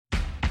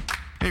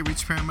Hey,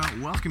 Reach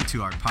Paramount, welcome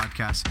to our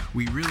podcast.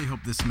 We really hope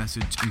this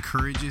message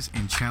encourages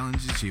and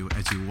challenges you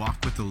as you walk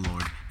with the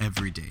Lord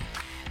every day.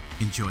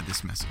 Enjoy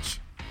this message.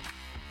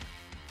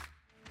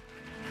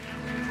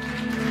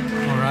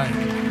 All right.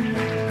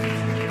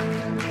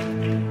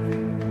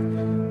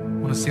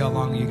 I want to see how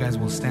long you guys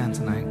will stand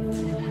tonight.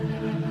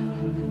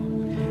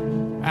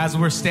 As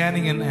we're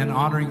standing and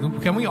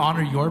honoring, can we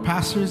honor your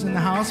pastors in the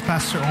house?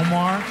 Pastor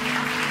Omar,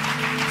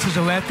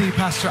 Pastor Jaletti,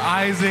 Pastor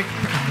Isaac,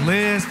 and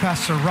Liz,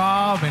 Pastor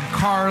Rob, and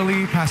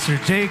Carly, Pastor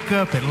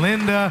Jacob, and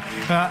Linda,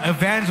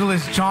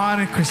 Evangelist John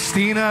and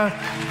Christina.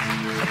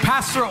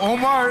 Pastor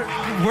Omar,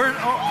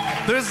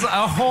 there's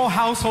a whole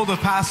household of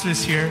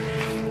pastors here.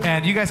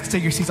 And you guys can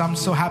take your seats. I'm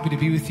so happy to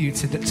be with you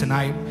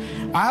tonight.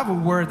 I have a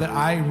word that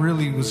I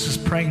really was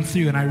just praying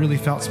through, and I really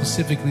felt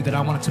specifically that I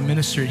wanted to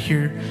minister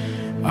here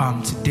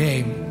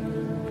today.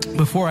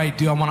 Before I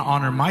do, I want to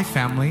honor my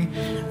family.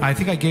 I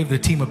think I gave the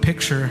team a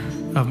picture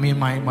of me and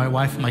my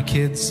wife and my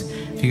kids.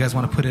 If you guys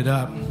want to put it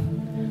up.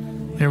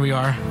 There we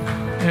are.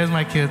 There's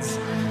my kids.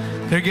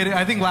 They're getting,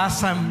 I think last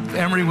time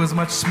Emery was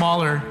much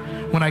smaller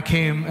when I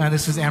came.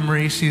 This is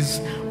Emery. She's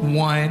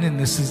 1. And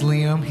this is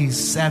Liam. He's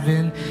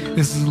 7.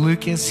 This is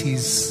Lucas.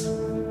 He's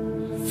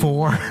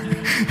 4.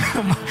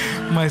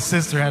 My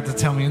sister had to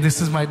tell me. And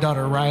this is my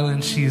daughter,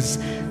 Rylan. She's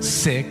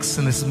 6.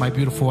 And this is my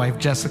beautiful wife,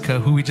 Jessica,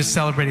 who we just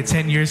celebrated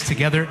 10 years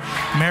together,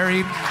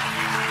 married.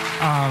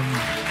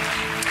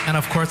 And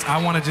of course,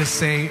 I want to just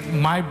say,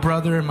 my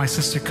brother and my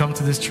sister come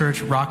to this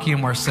church, Rocky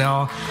and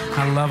Marcel.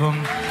 I love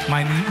them.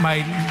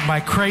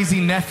 My crazy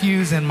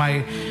nephews and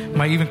my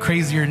even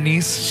crazier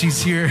niece,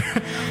 she's here.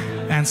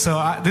 And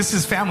so this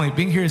is family.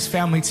 Being here is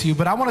family to you.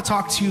 But I want to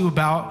talk to you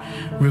about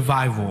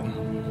revival.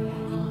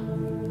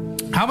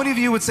 How many of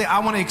you would say, I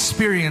want to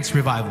experience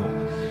revival?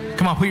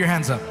 Come on, put your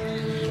hands up.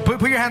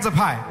 Put your hands up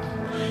high.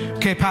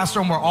 Okay,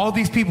 Pastor Omar, all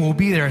these people will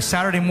be there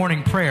Saturday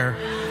morning prayer.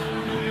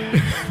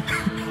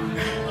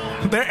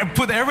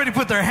 Everybody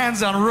put their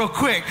hands down real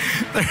quick.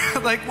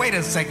 They're like, wait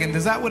a second,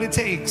 is that what it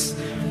takes?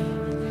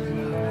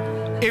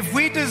 If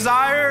we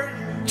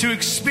desire to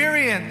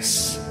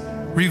experience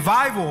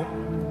revival,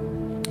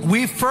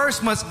 we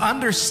first must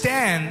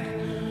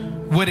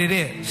understand what it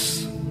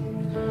is.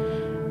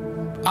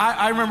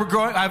 I remember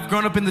I've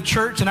grown up in the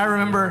church, and I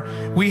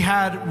remember we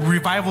had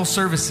revival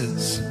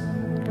services.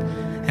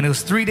 And it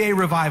was 3-day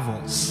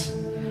revivals.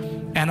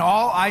 And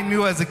all I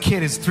knew as a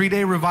kid is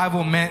 3-day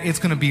revival meant it's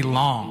going to be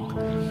long.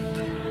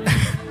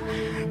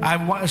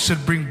 I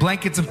should bring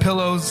blankets and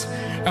pillows.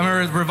 I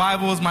remember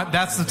revivals,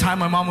 that's the time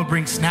my mom would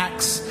bring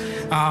snacks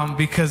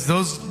because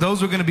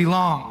those were going to be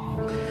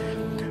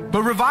long.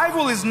 But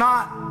revival is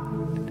not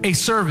a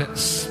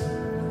service.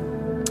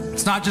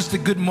 It's not just a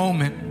good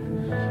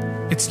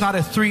moment. It's not a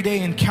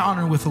 3-day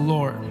encounter with the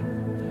Lord.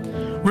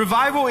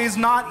 Revival is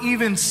not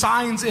even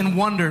signs and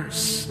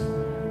wonders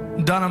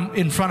done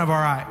in front of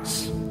our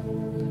eyes.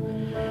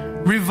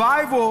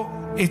 Revival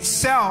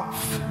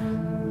itself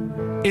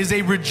is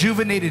a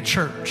rejuvenated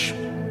church.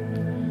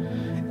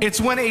 It's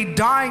when a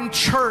dying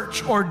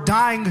church or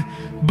dying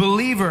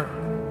believer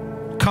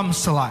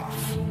comes to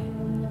life.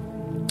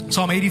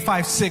 Psalm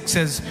 85:6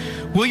 says,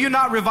 will you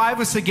not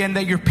revive us again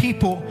that your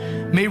people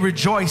may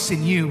rejoice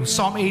in you?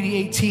 Psalm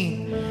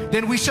 80:18,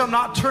 then we shall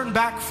not turn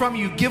back from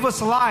you. Give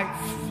us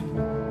life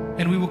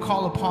and we will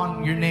call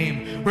upon your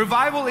name.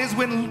 Revival is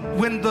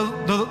when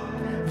the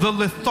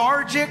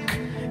lethargic,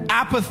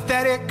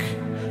 apathetic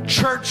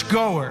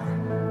churchgoer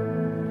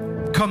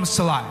comes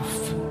to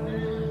life.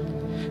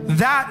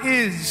 That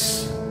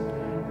is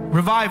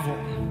revival.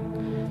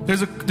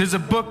 There's a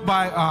book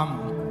by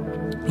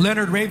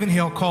Leonard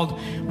Ravenhill called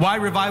Why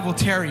Revival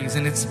Tarries,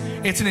 and it's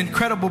an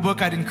incredible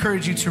book. I'd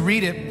encourage you to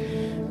read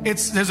it.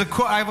 There's a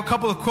quote. I have a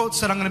couple of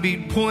quotes that I'm going to be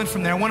pulling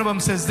from there. One of them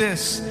says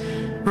this: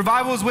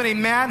 revival is when a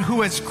man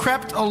who has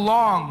crept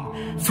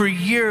along for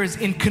years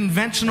in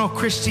conventional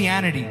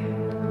Christianity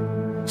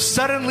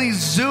suddenly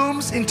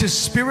zooms into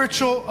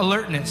spiritual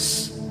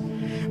alertness,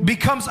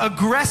 becomes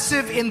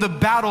aggressive in the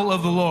battle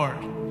of the Lord,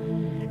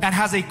 and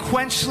has a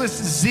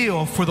quenchless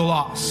zeal for the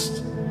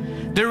lost.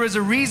 There is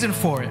a reason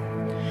for it.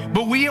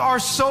 But we are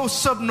so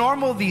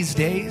subnormal these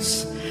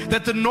days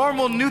that the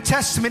normal New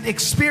Testament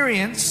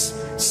experience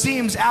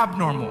seems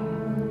abnormal.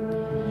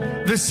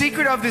 The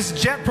secret of this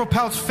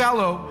jet-propelled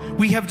fellow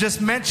we have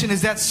just mentioned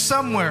is that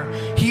somewhere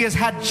he has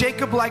had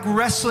Jacob-like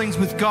wrestlings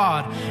with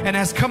God and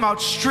has come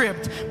out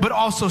stripped, but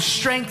also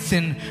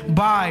strengthened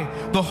by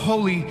the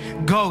Holy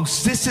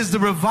Ghost. This is the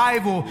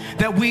revival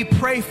that we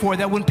pray for,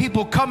 that when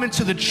people come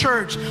into the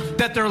church,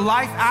 that their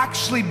life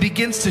actually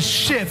begins to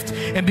shift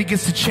and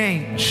begins to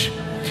change.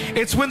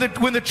 It's when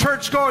the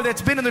churchgoer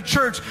that's been in the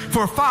church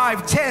for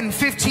 5, 10,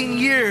 15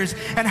 years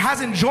and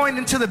hasn't joined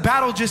into the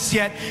battle just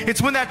yet.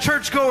 It's when that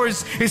churchgoer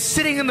is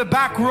sitting in the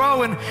back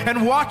row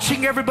and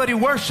watching everybody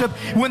worship,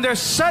 when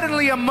there's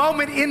suddenly a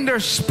moment in their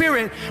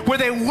spirit where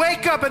they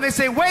wake up and they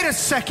say, wait a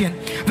second,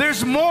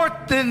 there's more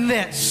than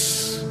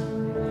this.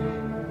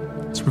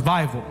 It's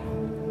revival.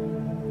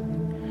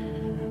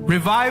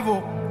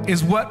 Revival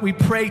is what we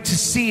pray to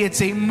see.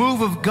 It's a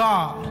move of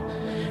God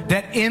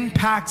that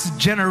impacts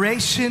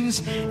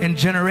generations and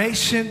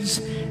generations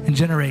and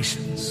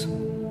generations.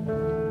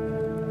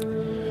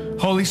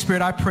 Holy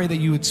Spirit, I pray that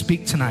you would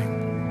speak tonight.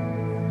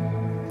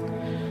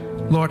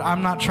 Lord,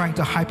 I'm not trying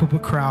to hype up a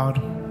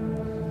crowd.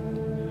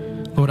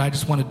 Lord, I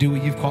just want to do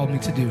what you've called me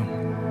to do,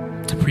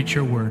 to preach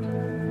your word.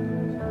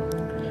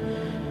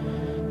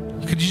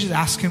 Could you just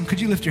ask him?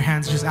 Could you lift your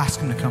hands and just ask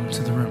him to come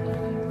to the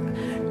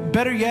room?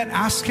 Better yet,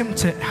 ask him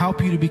to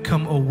help you to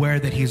become aware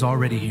that he's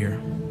already here.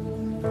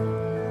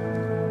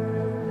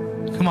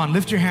 Come on,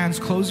 lift your hands,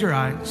 close your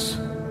eyes,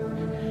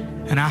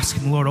 and ask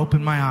him, Lord,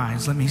 open my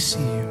eyes, let me see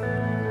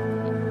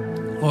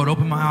you. Lord,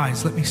 open my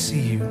eyes, let me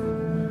see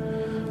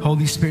you.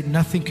 Holy Spirit,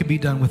 nothing can be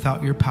done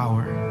without your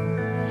power.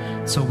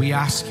 So we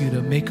ask you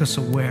to make us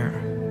aware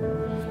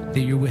that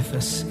you're with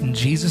us. In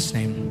Jesus'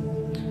 name,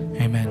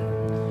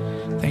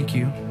 amen. Thank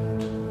you.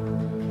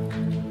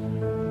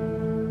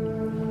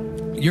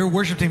 Your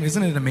worship team,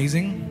 isn't it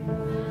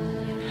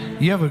amazing?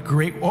 You have a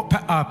great,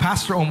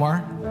 Pastor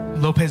Omar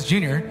Lopez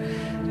Jr.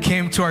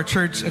 came to our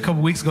church a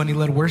couple weeks ago and he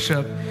led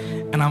worship.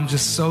 And I'm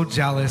just so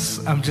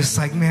jealous. I'm just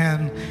like,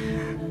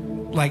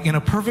 man, like in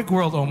a perfect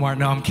world, Omar.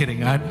 No, I'm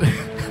kidding. I'm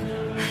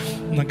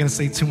not going to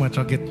say too much.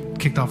 I'll get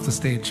kicked off the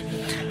stage.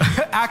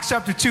 Acts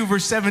chapter 2,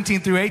 verse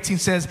 17 through 18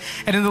 says,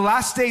 and in the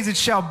last days it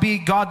shall be,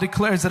 God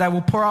declares, that I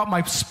will pour out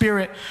my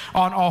spirit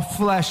on all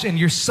flesh, and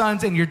your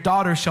sons and your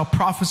daughters shall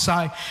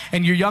prophesy,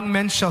 and your young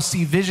men shall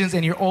see visions,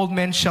 and your old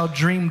men shall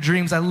dream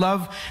dreams. I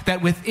love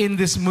that within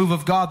this move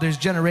of God, there's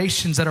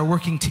generations that are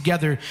working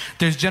together.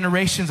 There's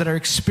generations that are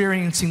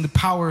experiencing the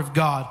power of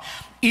God.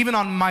 Even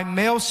on my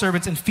male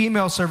servants and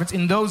female servants,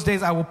 in those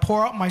days I will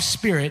pour out my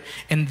spirit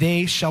and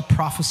they shall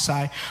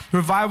prophesy.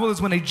 Revival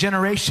is when a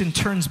generation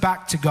turns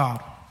back to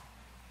God.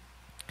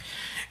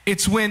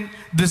 It's when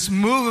this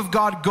move of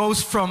God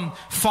goes from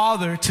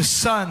father to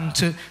son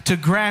to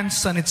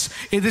grandson.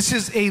 This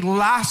is a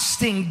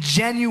lasting,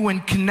 genuine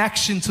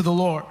connection to the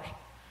Lord.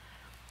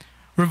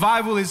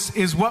 Revival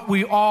is what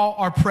we all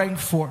are praying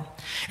for.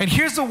 And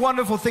here's the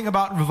wonderful thing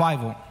about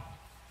revival.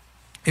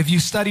 If you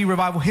study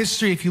revival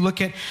history, if you look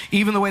at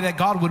even the way that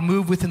God would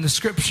move within the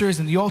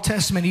scriptures in the Old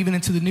Testament, even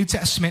into the New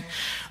Testament,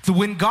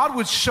 when God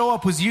would show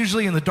up was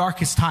usually in the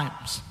darkest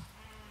times.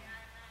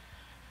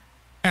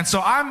 And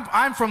so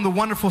I'm from the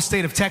wonderful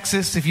state of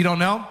Texas, if you don't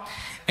know,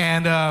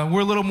 and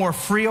we're a little more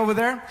free over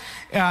there.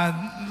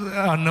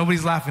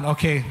 Nobody's laughing.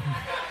 Okay.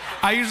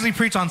 I usually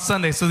preach on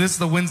Sunday, so this is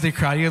the Wednesday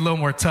crowd. You're a little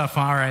more tough.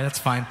 All right, that's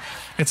fine.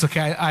 It's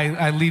okay.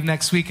 I leave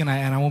next week, and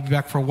I won't be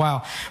back for a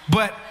while.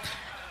 But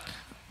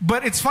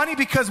it's funny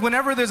because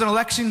whenever there's an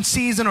election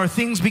season or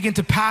things begin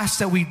to pass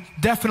that we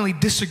definitely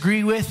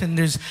disagree with, and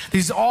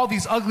there's all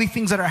these ugly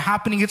things that are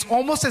happening, it's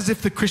almost as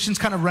if the Christians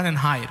kind of run and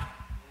hide.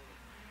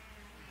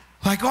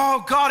 Like,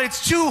 oh God,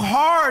 it's too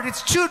hard,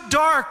 it's too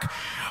dark.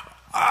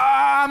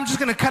 I'm just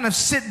going to kind of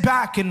sit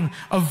back and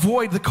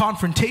avoid the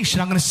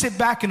confrontation. I'm going to sit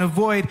back and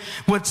avoid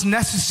what's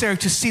necessary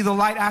to see the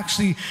light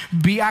actually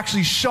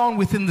shown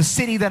within the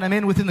city that I'm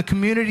in, within the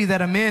community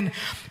that I'm in.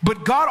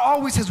 But God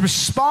always has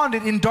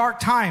responded in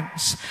dark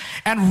times.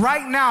 And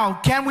right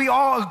now, can we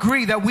all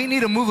agree that we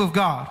need a move of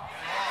God?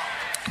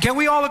 Can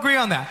we all agree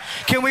on that?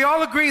 Can we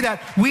all agree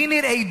that we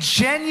need a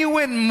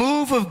genuine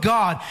move of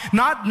God?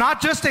 Not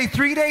just a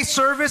 3-day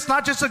service,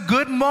 not just a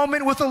good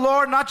moment with the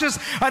Lord, not just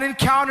an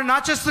encounter,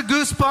 not just the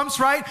goosebumps,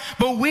 right?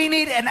 But we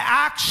need an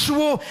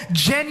actual,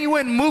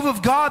 genuine move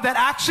of God that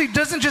actually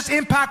doesn't just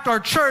impact our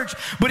church,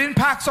 but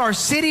impacts our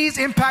cities,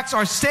 impacts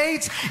our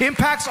states,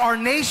 impacts our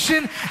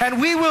nation, and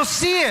we will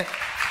see it.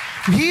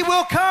 He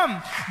will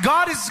come.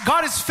 God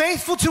is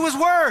faithful to his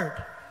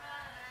word.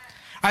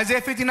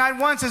 Isaiah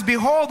 59:1 says,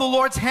 behold, the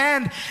Lord's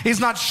hand is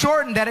not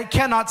shortened that it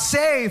cannot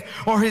save,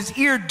 or his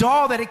ear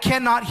dull that it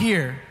cannot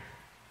hear.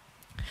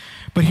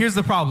 But here's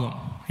the problem.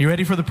 Are you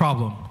ready for the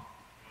problem?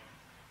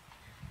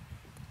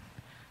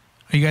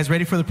 Are you guys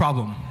ready for the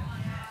problem?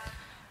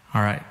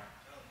 All right.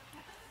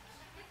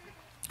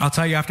 I'll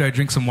tell you after I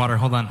drink some water.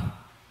 Hold on.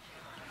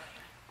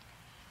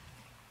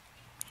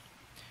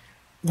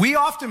 We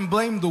often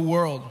blame the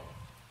world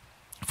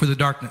for the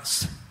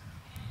darkness.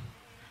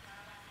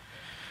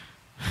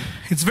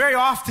 It's very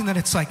often that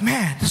it's like,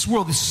 man, this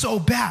world is so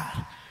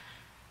bad.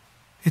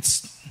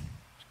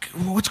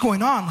 What's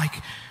going on? Like,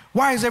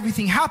 why is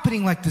everything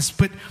happening like this?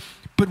 But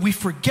we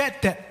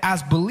forget that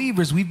as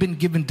believers, we've been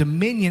given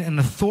dominion and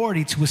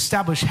authority to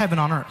establish heaven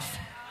on earth.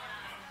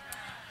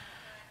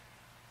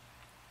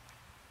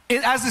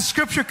 As the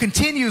scripture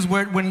continues,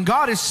 when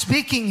God is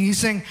speaking, he's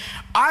saying,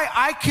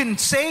 I can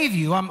save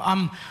you.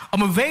 I'm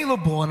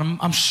available, and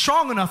I'm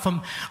strong enough.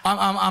 I'm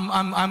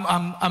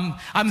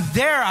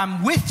there.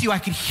 I'm with you. I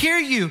can hear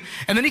you.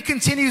 And then he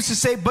continues to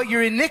say, but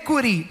your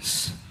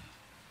iniquities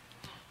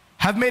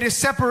have made a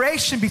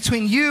separation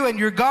between you and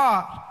your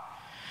God,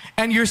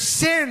 and your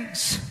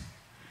sins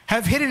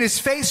have hidden his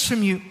face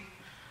from you,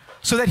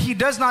 so that he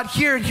does not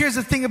hear. And here's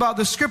the thing about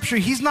the scripture.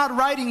 He's not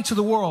writing to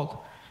the world.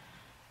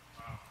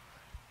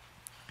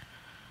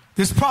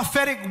 This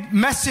prophetic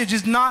message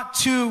is not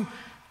to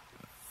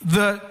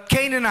the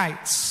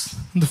Canaanites,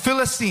 the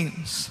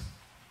Philistines.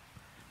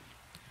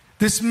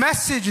 This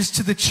message is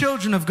to the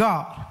children of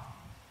God.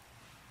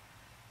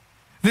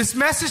 This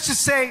message to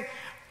say,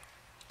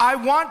 I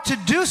want to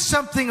do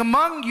something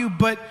among you,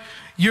 but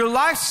your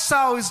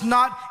lifestyle is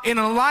not in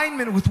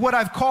alignment with what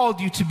I've called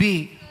you to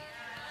be.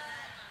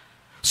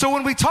 So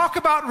when we talk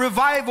about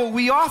revival,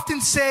 we often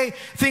say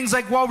things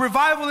like, well,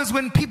 revival is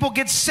when people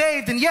get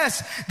saved. And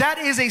yes, that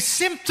is a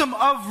symptom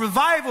of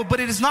revival, but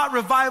it is not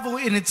revival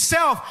in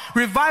itself.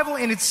 Revival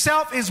in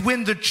itself is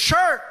when the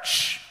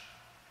church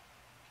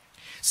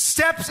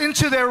steps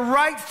into their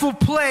rightful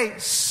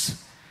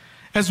place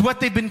as what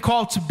they've been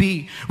called to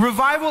be.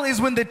 Revival is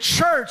when the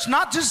church,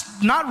 not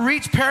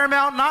Reach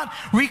Paramount, not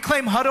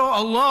Reclaim Huddle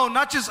alone,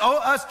 not just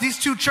us, these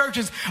two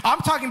churches. I'm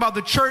talking about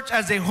the church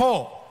as a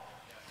whole.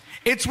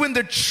 It's when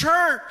the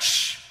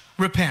church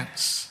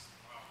repents.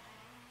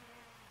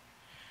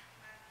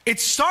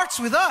 It starts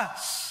with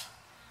us.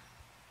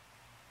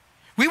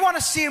 We want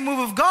to see a move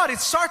of God. It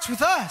starts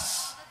with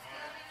us.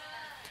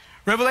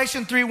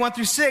 Revelation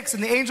 3:1-6,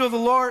 and the angel of the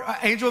Lord,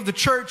 angel of the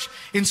church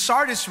in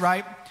Sardis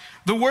write,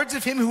 the words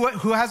of him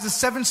who has the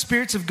 7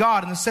 spirits of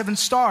God and the 7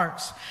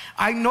 stars.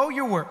 I know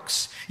your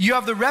works. You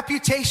have the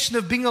reputation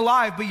of being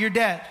alive, but you're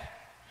dead.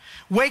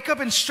 Wake up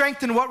and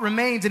strengthen what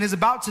remains and is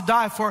about to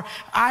die, for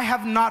I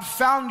have not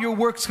found your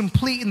works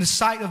complete in the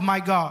sight of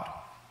my God.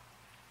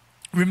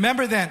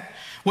 Remember then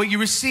what you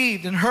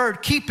received and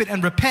heard, keep it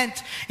and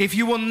repent. If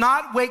you will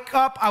not wake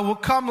up, I will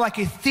come like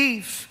a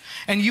thief,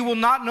 and you will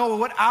not know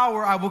what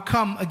hour I will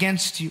come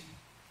against you.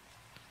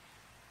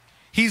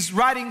 He's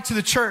writing to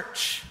the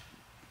church,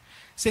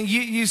 saying,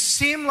 you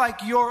seem like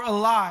you're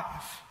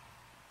alive,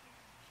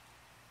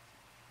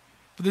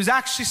 but there's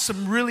actually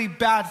some really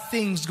bad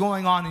things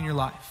going on in your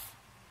life.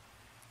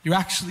 You're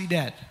actually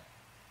dead.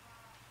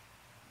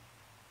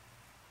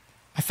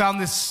 I found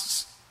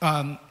this,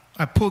 I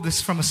pulled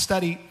this from a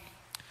study,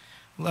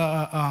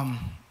 an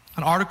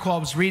article I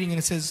was reading, and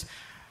it says,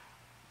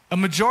 a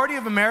majority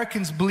of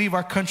Americans believe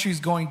our country is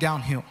going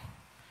downhill.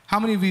 How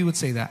many of you would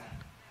say that?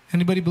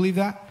 Anybody believe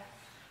that?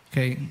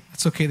 Okay,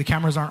 it's okay, the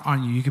cameras aren't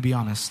on you, you can be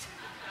honest.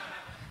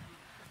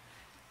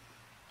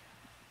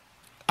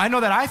 I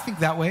know that I think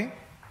that way.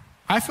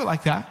 I feel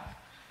like that.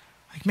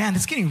 Like, man,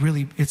 it's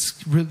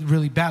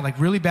really bad, like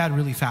really bad,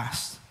 really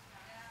fast.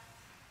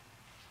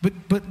 But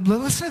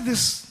listen to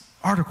this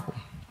article.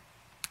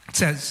 It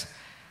says,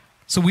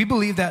 so we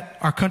believe that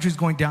our country is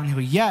going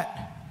downhill,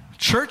 yet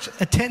church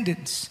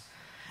attendance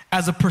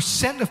as a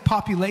percent of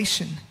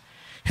population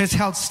has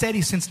held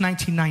steady since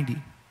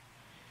 1990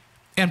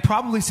 and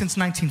probably since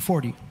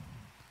 1940.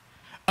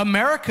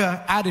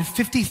 America added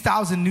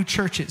 50,000 new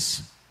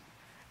churches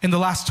in the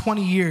last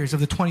 20 years of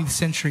the 20th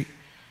century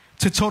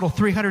to total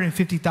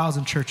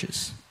 350,000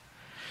 churches.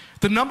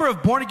 The number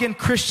of born-again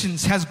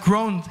Christians has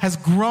grown.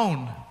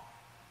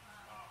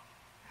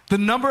 The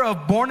number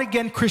of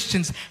born-again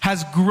Christians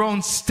has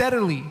grown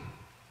steadily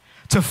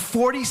to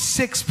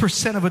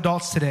 46% of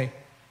adults today.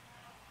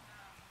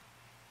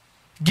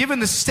 Given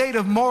the state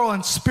of moral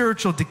and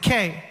spiritual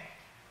decay,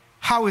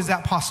 how is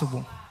that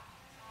possible?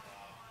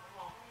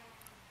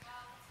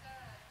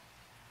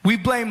 We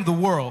blame the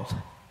world.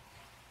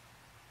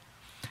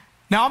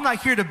 Now, I'm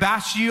not here to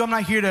bash you. I'm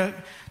not here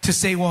to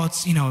say, well,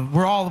 it's,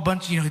 we're all a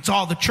bunch, it's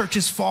all the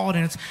church's fault.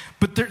 And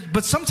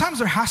but sometimes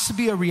there has to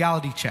be a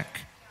reality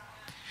check.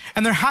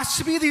 And there has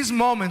to be these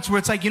moments where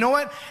it's like, you know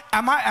what?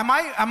 Am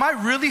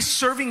I really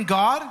serving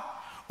God,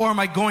 or am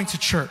I going to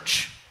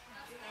church?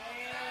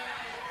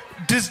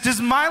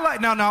 Does my life,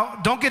 now,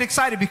 don't get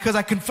excited, because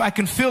I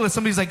can feel it.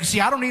 Somebody's like,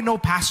 see, I don't need no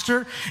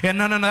pastor. And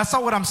no, that's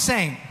not what I'm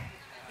saying.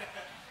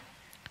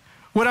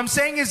 What I'm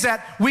saying is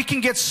that we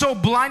can get so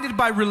blinded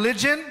by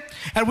religion,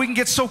 and we can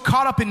get so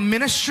caught up in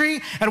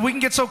ministry, and we can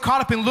get so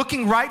caught up in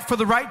looking right for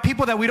the right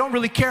people that we don't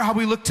really care how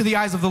we look to the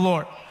eyes of the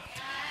Lord.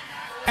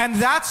 And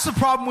that's the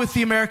problem with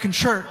the American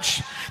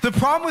church. The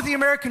problem with the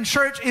American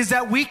church is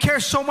that we care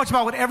so much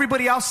about what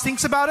everybody else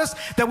thinks about us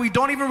that we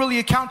don't even really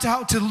account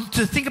to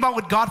think about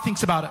what God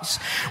thinks about us.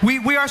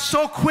 We are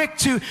so quick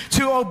to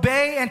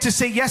obey and to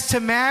say yes to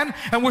man,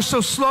 and we're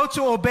so slow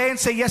to obey and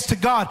say yes to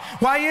God.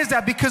 Why is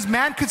that? Because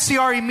man could see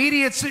our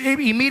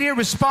immediate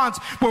response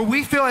where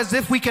we feel as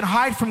if we can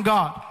hide from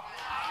God.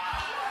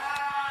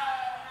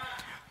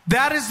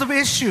 That is the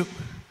issue.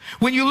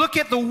 When you look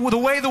at the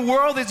way the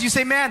world is, you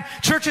say, man,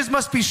 churches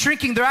must be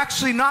shrinking. They're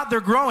actually not. They're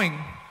growing.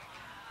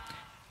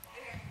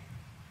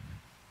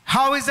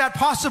 How is that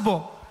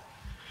possible?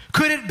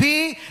 Could it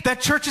be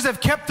that churches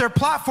have kept their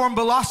platform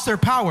but lost their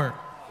power?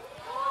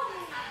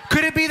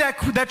 Could it be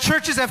that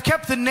churches have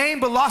kept the name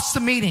but lost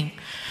the meaning?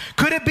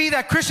 Could it be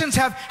that Christians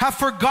have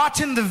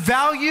forgotten the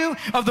value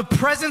of the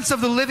presence of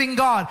the living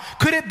God?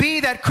 Could it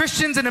be that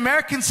Christians in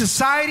American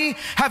society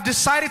have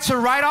decided to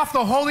write off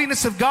the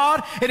holiness of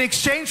God in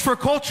exchange for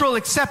cultural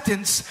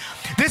acceptance?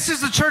 This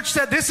is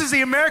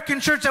the American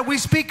church that we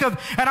speak of,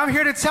 and I'm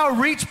here to tell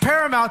Reach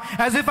Paramount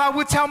as if I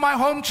would tell my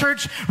home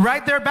church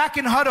right there back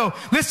in Hutto.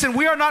 Listen,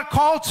 we are not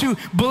called to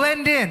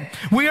blend in.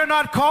 We are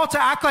not called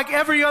to act like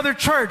every other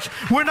church.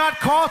 We're not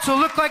called to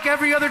look like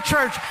every other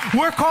church.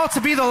 We're called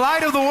to be the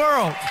light of the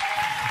world.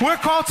 We're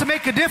called to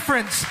make a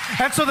difference.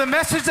 And so the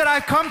message that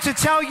I've come to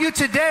tell you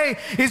today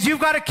is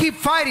you've got to keep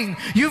fighting.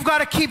 You've got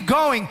to keep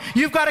going.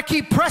 You've got to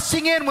keep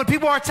pressing in when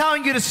people are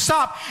telling you to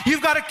stop.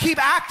 You've got to keep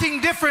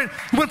acting different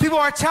when people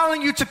are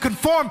telling you to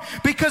conform,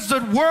 because the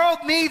world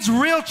needs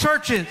real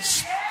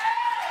churches.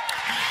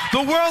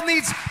 The world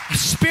needs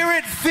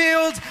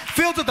spirit-filled,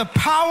 filled with the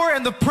power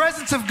and the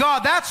presence of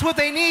God. That's what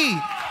they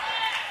need.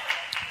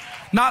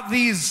 Not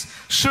these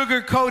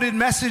sugar-coated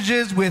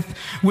messages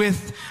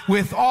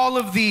with all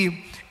of the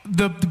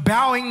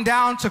bowing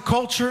down to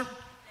culture.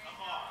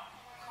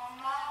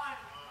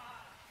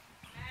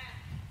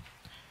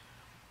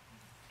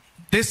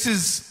 This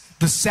is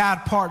the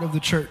sad part of the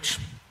church,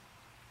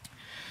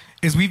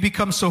 is we've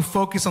become so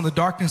focused on the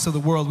darkness of the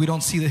world, we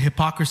don't see the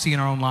hypocrisy in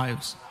our own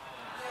lives.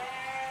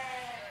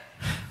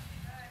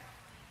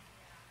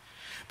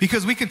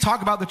 Because we can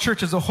talk about the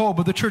church as a whole,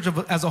 but the church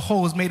as a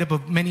whole is made up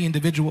of many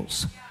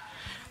individuals.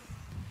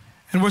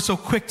 And we're so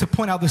quick to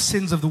point out the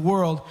sins of the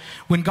world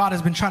when God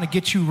has been trying to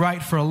get you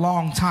right for a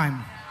long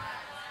time.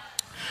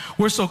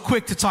 We're so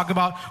quick to talk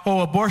about,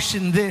 oh,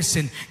 abortion this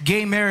and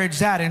gay marriage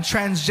that and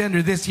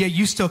transgender this, yet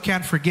you still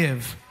can't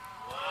forgive.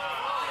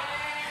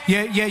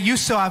 Yet you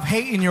still have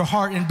hate in your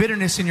heart and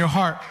bitterness in your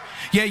heart.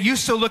 Yet you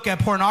still look at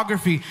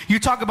pornography. You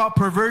talk about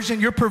perversion,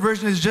 your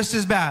perversion is just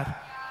as bad.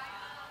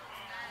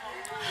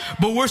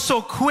 But we're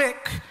so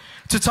quick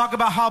to talk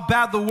about how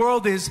bad the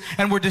world is,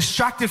 and we're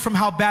distracted from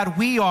how bad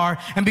we are.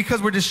 And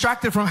because we're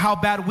distracted from how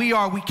bad we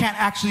are, we can't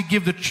actually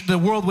give the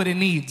world what it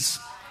needs.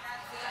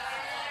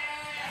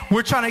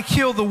 We're trying to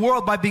heal the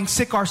world by being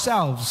sick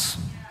ourselves.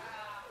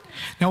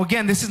 Now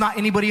again, this is not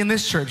anybody in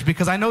this church,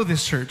 because I know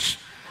this church.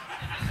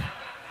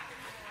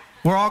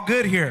 We're all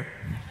good here.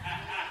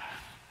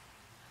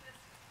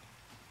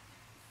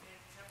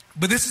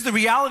 But this is the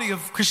reality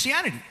of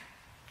Christianity.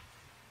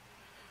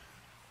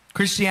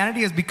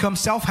 Christianity has become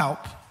self-help.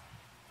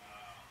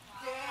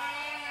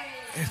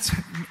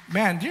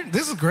 Man,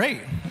 this is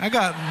great. I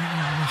got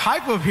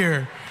hype up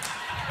here.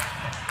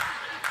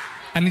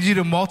 I need you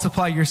to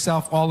multiply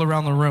yourself all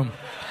around the room.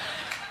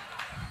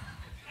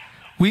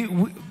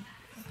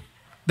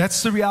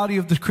 That's the reality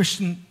of the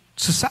Christian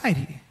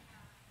society.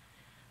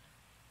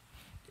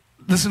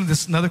 Listen to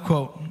this, another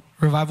quote.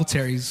 Revival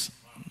Terry's.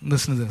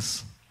 Listen to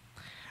this.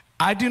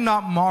 I do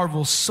not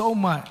marvel so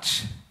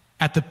much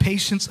at the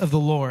patience of the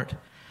Lord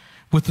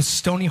with the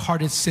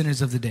stony-hearted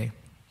sinners of the day.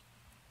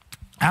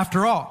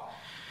 After all,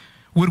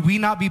 would we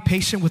not be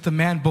patient with a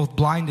man both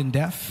blind and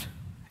deaf?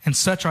 And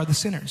such are the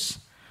sinners.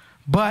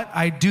 But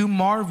I do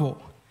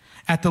marvel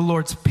at the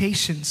Lord's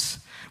patience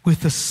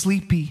with the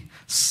sleepy,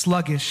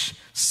 sluggish,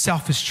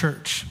 selfish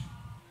church.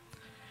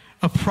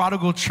 A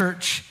prodigal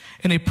church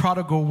in a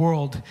prodigal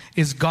world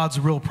is God's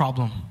real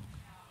problem.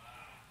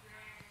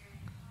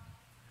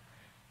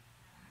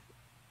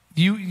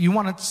 You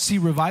want to see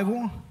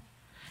revival?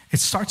 It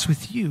starts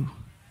with you.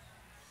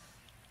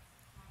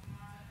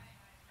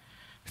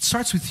 It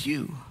starts with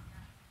you.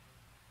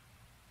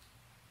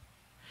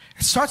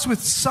 It starts with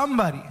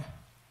somebody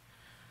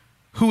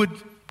who would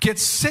get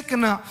sick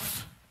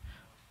enough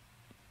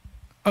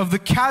of the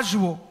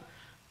casual,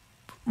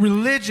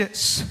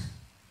 religious,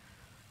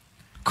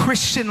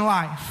 Christian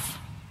life.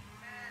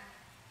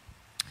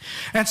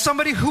 And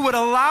somebody who would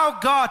allow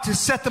God to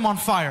set them on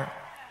fire.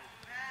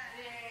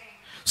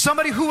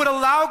 Somebody who would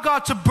allow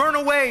God to burn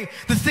away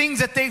the things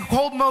that they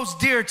hold most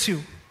dear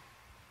to.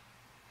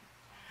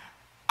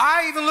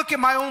 I even look at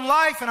my own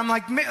life and I'm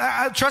like,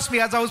 trust me,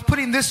 as I was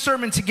putting this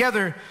sermon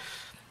together,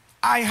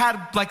 I had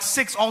like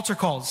 6 altar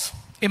calls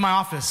in my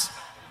office.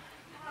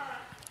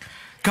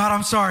 God,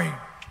 I'm sorry.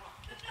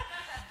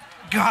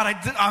 God,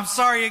 I'm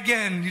sorry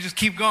again. You just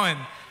keep going.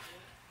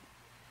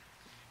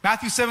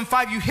 Matthew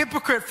 7:5, you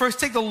hypocrite, first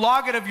take the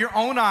log out of your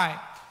own eye,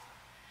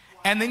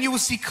 and then you will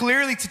see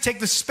clearly to take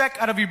the speck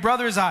out of your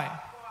brother's eye.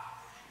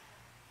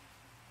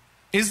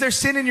 Is there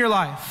sin in your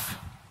life?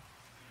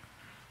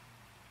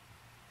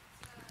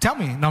 Tell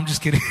me. No, I'm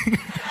just kidding.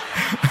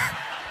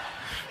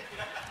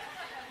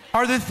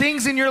 Are there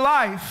things in your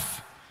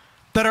life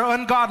that are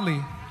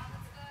ungodly?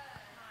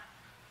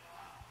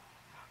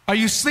 Are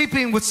you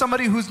sleeping with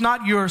somebody who's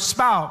not your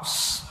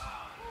spouse?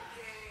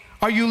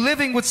 Are you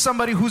living with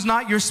somebody who's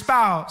not your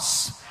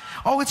spouse?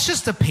 Oh, it's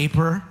just a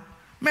paper.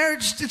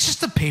 Marriage, it's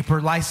just a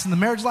paper license, the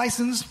marriage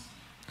license.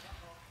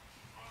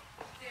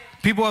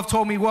 People have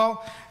told me,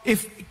 well,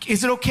 is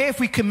it okay if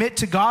we commit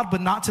to God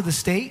but not to the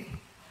state?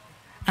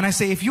 And I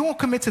say, if you won't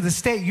commit to the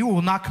state, you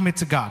will not commit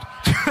to God.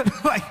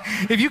 Like,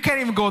 if you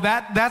can't even go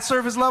that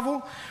service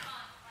level.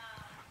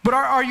 But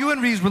are you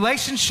in these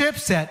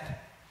relationships that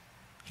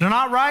they're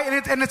not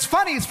right? And it's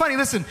funny.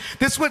 Listen,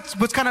 this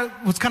what's kind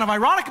of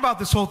ironic about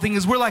this whole thing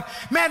is we're like,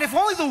 man, if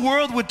only the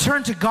world would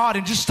turn to God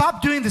and just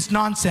stop doing this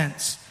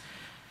nonsense.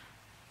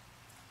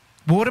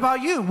 But what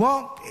about you?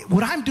 Well,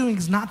 what I'm doing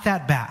is not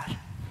that bad.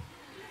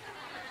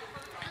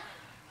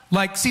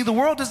 Like, see, the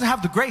world doesn't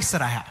have the grace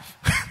that I have.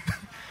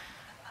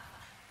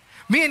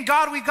 Me and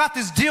God, we got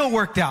this deal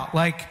worked out.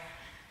 Like,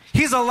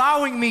 He's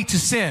allowing me to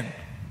sin.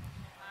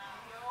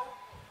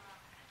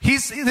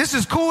 This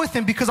is cool with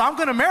him because I'm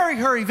going to marry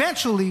her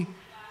eventually.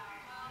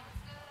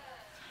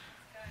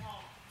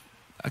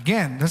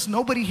 Again, there's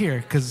nobody here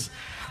because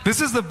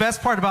this is the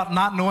best part about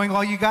not knowing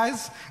all you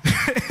guys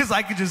is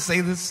I could just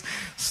say this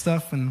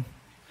stuff and...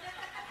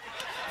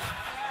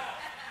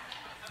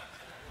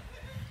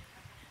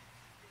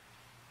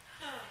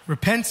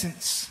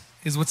 Repentance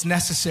is what's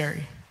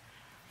necessary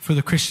for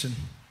the Christian.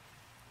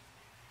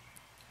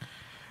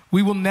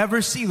 We will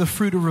never see the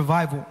fruit of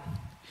revival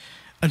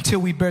until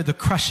we bear the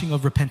crushing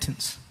of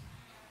repentance.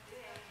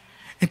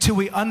 Until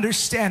we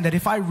understand that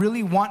if I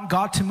really want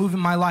God to move in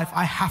my life,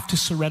 I have to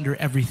surrender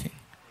everything.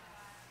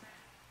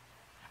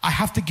 I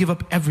have to give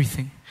up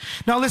everything.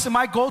 Now listen,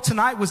 my goal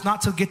tonight was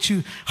not to get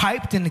you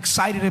hyped and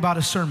excited about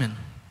a sermon.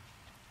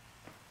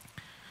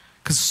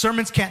 Because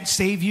sermons can't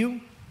save you.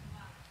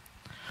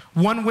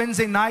 One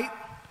Wednesday night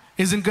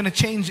isn't going to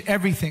change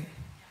everything.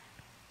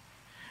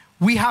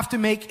 We have to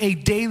make a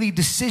daily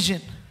decision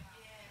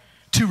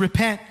to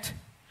repent.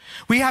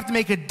 We have to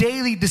make a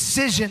daily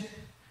decision.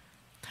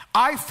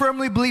 I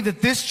firmly believe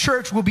that this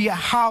church will be a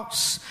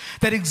house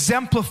that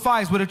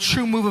exemplifies what a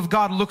true move of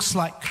God looks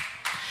like.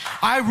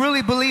 I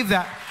really believe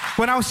that.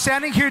 When I was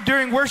standing here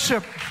during the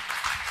worship,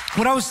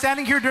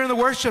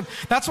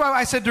 that's why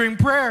I said during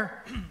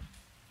prayer,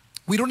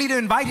 we don't need to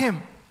invite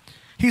him.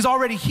 He's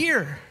already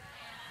here.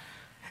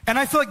 And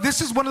I feel like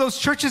this is one of those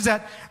churches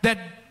that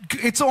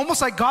it's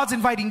almost like God's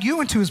inviting you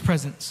into his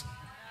presence.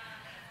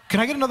 Can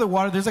I get another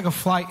water? There's like a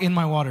fly in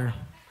my water.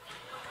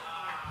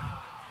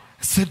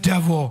 It's the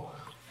devil.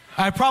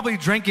 I probably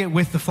drank it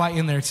with the fly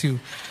in there too.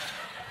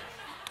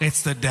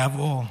 It's the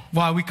devil.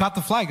 Wow, we caught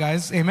the fly,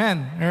 guys.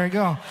 Amen. There we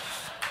go.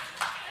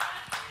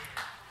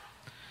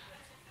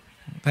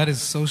 That is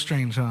so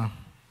strange, huh?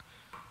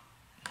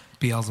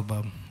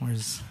 Beelzebub.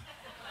 Where's...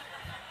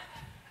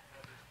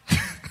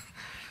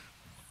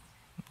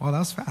 Well, that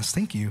was fast.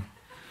 Thank you.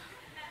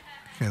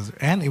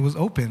 And it was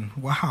open.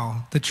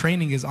 Wow. The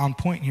training is on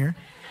point here.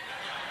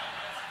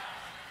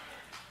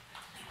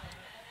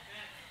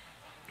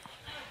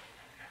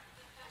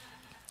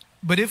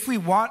 But if we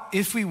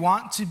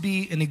want to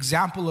be an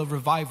example of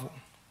revival,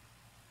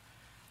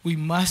 we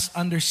must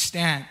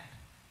understand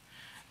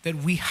that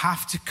we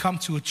have to come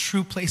to a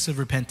true place of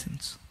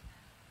repentance.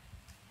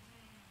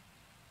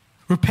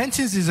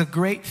 Repentance is a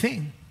great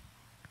thing.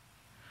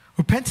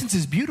 Repentance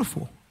is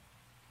beautiful.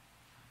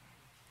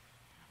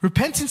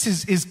 Repentance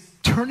is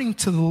turning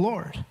to the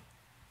Lord.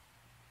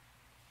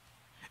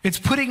 It's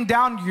putting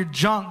down your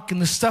junk and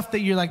the stuff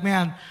that you're like,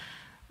 man,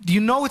 you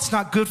know it's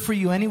not good for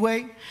you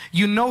anyway.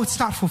 You know it's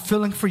not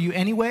fulfilling for you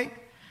anyway.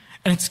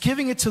 And it's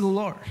giving it to the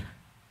Lord.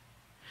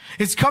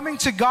 It's coming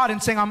to God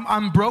and saying,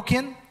 I'm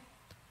broken.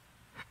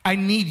 I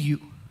need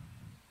you.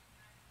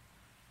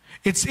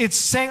 It's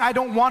saying, I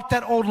don't want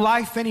that old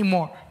life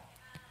anymore.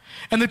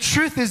 And the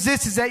truth is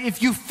this, is that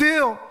if you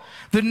feel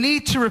the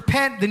need to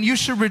repent, then you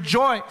should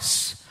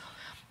rejoice.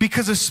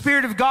 Because the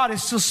Spirit of God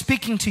is still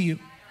speaking to you.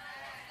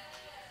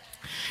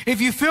 If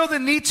you feel the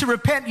need to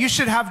repent, you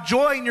should have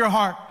joy in your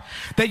heart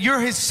that you're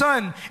his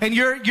son and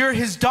you're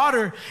his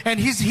daughter and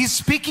he's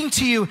speaking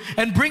to you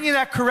and bringing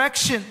that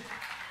correction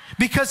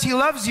because he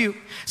loves you.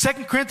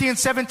 2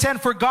 Corinthians 7:10,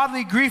 for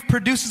godly grief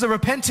produces a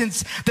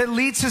repentance that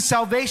leads to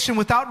salvation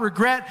without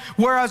regret,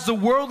 whereas the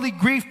worldly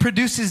grief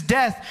produces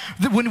death.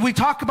 When we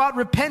talk about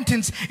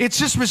repentance, it's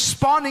just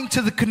responding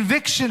to the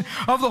conviction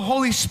of the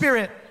Holy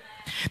Spirit.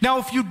 Now,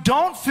 if you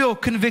don't feel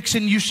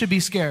conviction, you should be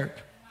scared.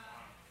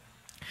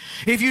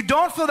 If you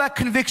don't feel that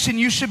conviction,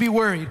 you should be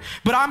worried.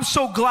 But I'm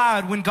so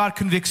glad when God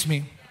convicts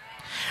me.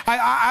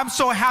 I'm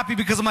so happy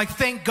because I'm like,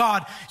 thank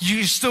God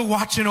you're still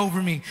watching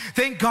over me.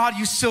 Thank God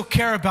you still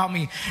care about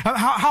me.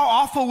 How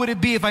awful would it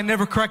be if I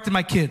never corrected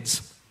my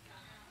kids?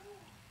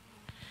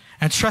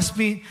 And trust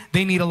me,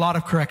 they need a lot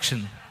of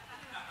correction.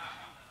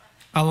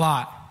 A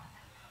lot.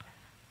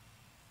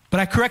 But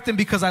I correct them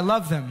because I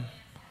love them.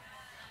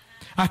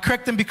 I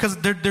correct them because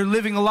they're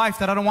living a life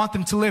that I don't want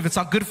them to live. It's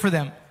not good for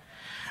them.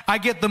 I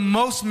get the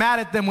most mad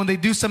at them when they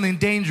do something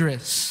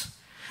dangerous.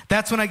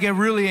 That's when I get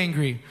really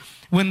angry.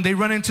 When they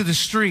run into the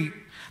street,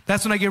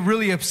 that's when I get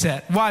really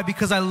upset. Why?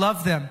 Because I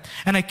love them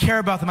and I care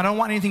about them. I don't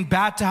want anything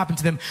bad to happen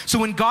to them. So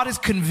when God is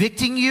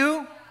convicting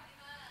you,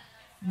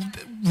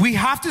 we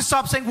have to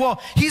stop saying,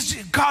 well,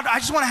 God, I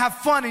just want to have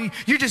fun and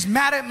you're just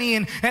mad at me.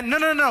 And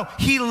no.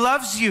 He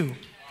loves you.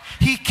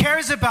 He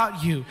cares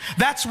about you.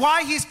 That's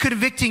why he's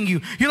convicting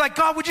you. You're like,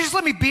 God, would you just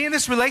let me be in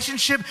this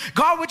relationship?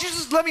 God, would you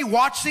just let me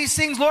watch these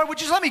things? Lord,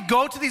 would you just let me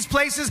go to these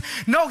places?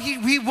 No,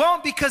 he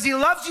won't because he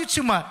loves you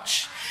too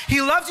much.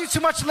 He loves you too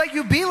much to let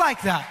you be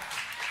like that.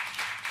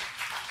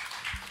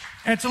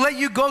 And to let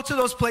you go to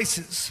those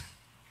places.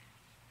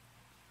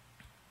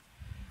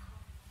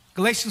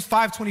 Galatians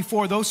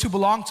 5:24, those who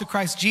belong to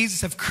Christ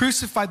Jesus have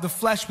crucified the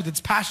flesh with its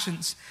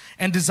passions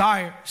and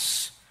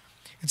desires.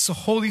 It's the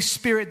Holy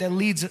Spirit that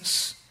leads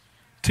us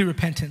to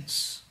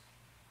repentance.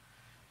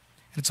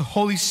 It's a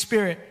Holy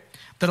Spirit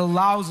that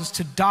allows us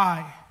to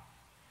die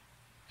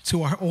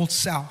to our old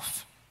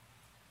self.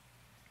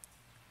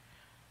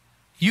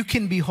 You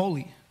can be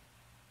holy.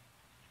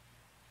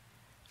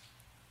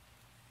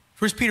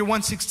 1 Peter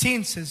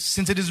 1:16 says,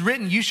 since it is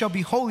written, you shall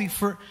be holy,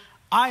 for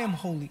I am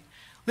holy.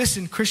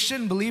 Listen,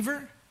 Christian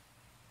believer,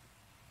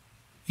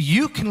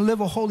 you can live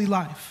a holy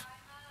life.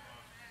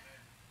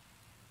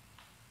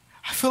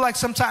 I feel like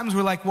sometimes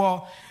we're like,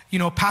 well, you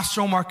know, Pastor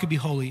Omar could be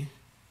holy,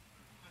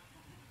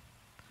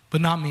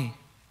 but not me.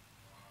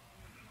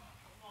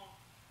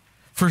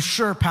 For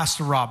sure,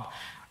 Pastor Rob.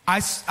 I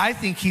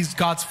think he's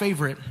God's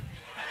favorite.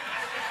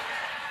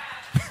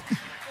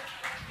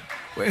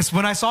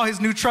 When I saw his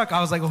new truck, I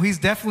was like, well, he's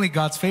definitely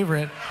God's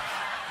favorite.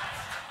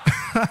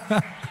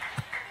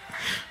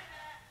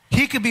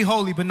 He could be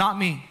holy, but not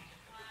me.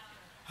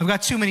 I've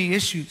got too many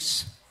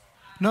issues.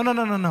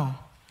 No.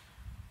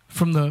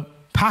 From the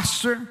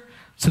pastor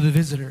to the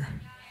visitor,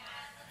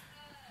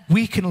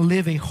 we can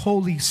live a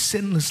holy,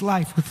 sinless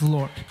life with the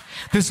Lord.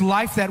 This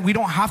life that we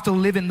don't have to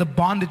live in the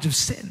bondage of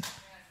sin.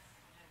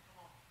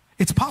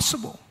 It's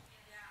possible.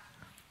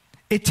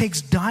 It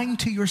takes dying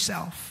to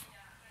yourself.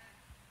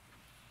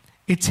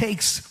 It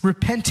takes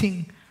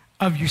repenting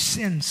of your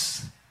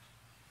sins.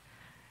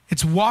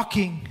 It's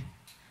walking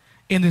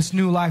in this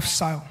new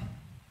lifestyle.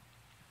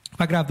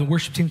 If I could have the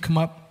worship team come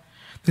up.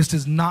 This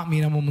does not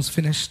mean I'm almost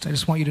finished. I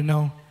just want you to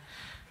know.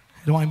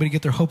 I don't want anybody to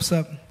get their hopes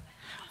up.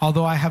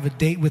 Although I have a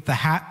date with the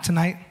hat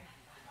tonight.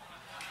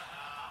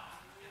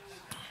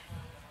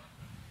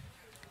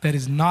 That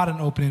is not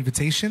an open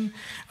invitation.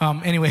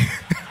 Anyway.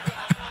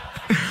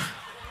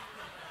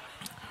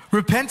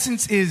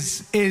 Repentance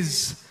is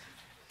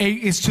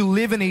to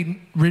live in a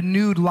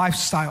renewed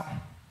lifestyle.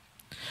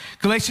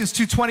 Galatians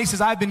 2:20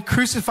 says, I've been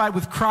crucified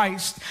with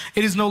Christ.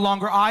 It is no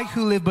longer I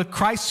who live, but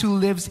Christ who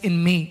lives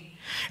in me.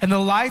 And the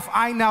life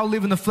I now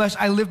live in the flesh,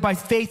 I live by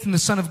faith in the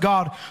Son of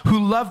God, who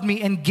loved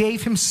me and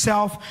gave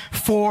himself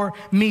for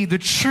me. The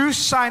true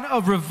sign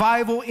of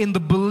revival in the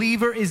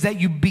believer is that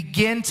you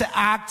begin to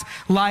act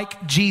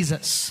like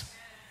Jesus.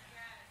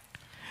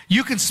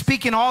 You can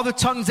speak in all the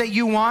tongues that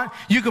you want.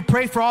 You can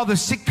pray for all the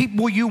sick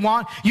people you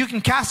want. You can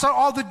cast out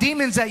all the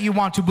demons that you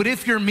want to. But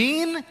if you're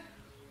mean,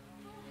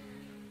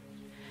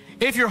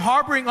 if you're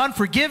harboring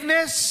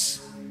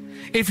unforgiveness,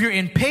 if you're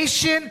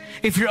impatient,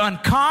 if you're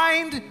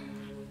unkind,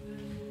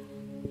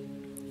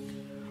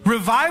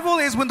 revival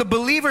is when the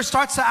believer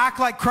starts to act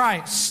like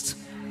Christ.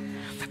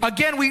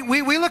 Again,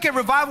 we look at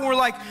revival and we're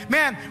like,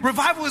 man,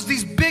 revival is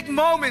these big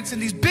moments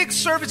and these big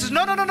services.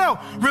 No.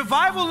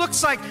 Revival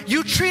looks like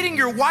you treating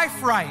your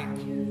wife right.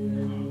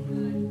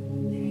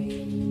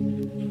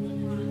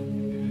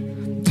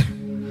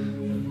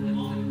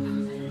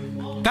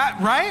 That,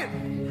 right?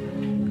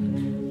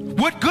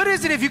 What good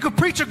is it if you could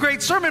preach a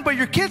great sermon but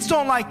your kids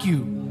don't like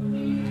you?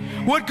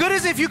 What good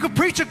is it if you could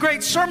preach a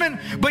great sermon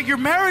but your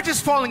marriage is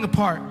falling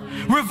apart?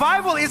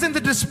 Revival isn't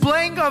the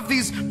displaying of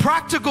these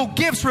practical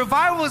gifts.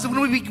 Revival is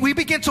when we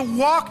begin to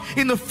walk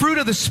in the fruit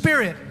of the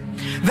Spirit.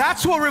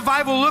 That's what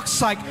revival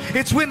looks like.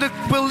 It's when the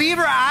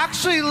believer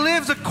actually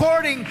lives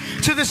according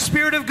to the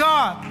Spirit of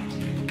God.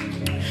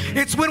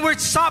 It's when we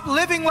stop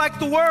living like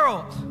the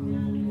world.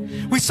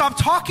 We stop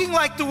talking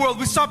like the world.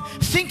 We stop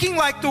thinking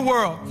like the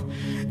world.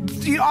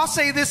 I'll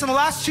say this, in the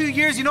last 2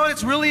 years, you know what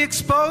it's really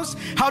exposed?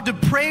 How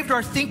depraved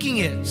our thinking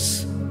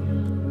is.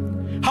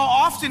 How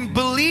often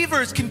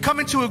believers can come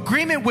into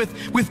agreement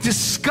with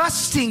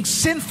disgusting,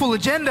 sinful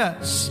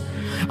agendas.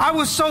 I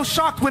was so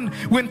shocked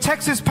when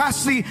Texas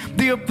passed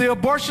the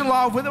abortion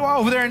law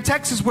over there in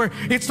Texas, where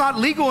it's not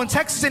legal in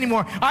Texas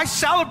anymore. I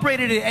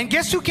celebrated it, and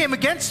guess who came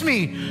against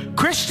me?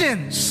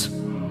 Christians.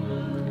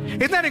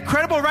 Isn't that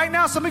incredible? Right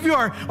now, some of you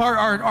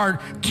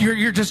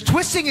you're just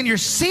twisting in your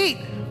seat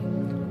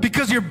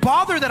because you're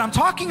bothered that I'm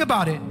talking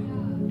about it.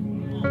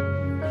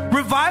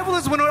 Revival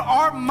is when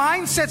our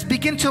mindsets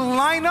begin to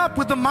line up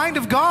with the mind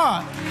of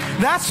God.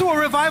 That's what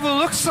revival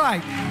looks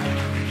like.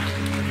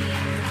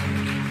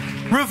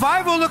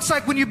 Revival looks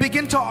like when you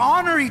begin to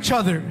honor each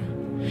other.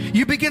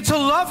 You begin to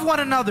love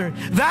one another.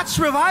 That's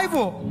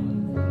revival.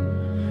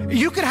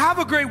 You could have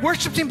a great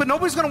worship team, but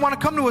nobody's going to want to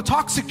come to a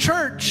toxic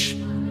church.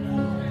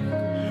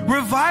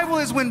 Revival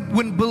is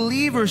when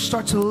believers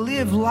start to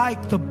live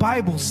like the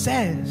Bible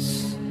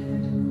says.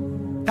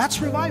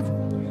 That's revival.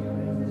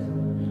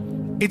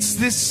 It's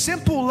this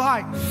simple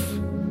life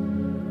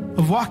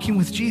of walking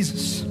with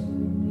Jesus.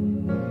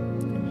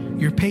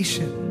 You're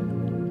patient.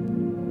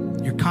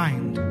 You're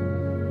kind.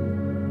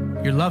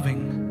 You're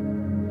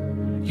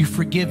loving. You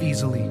forgive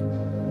easily.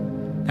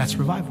 That's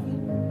revival.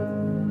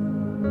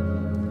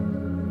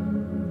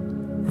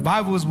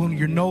 Revival is when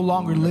you're no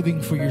longer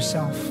living for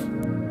yourself,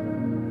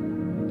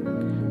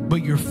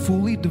 but you're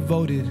fully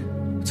devoted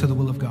to the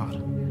will of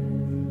God.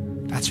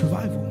 That's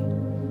revival.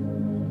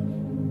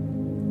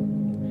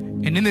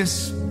 And in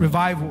this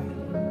revival,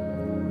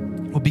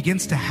 what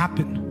begins to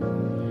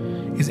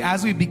happen is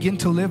as we begin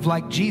to live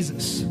like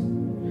Jesus,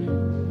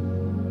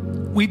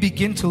 we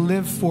begin to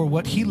live for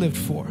what he lived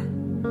for.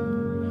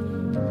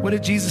 What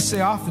did Jesus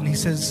say often? He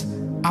says,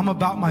 I'm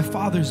about my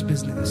Father's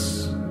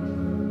business.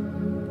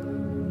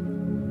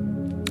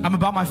 I'm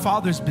about my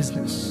Father's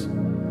business.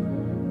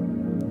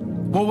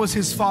 What was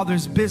his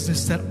Father's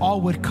business? That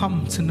all would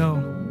come to know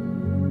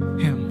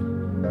him.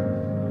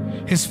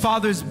 His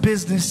Father's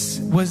business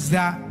was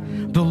that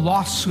the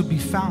lost would be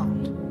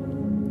found.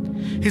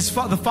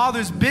 The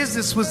Father's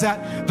business was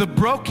that the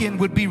broken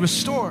would be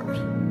restored.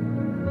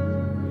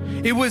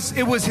 It was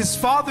His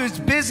Father's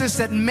business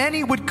that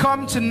many would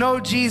come to know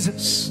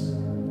Jesus.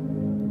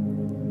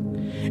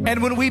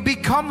 And when we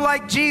become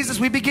like Jesus,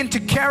 we begin to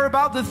care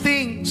about the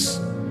things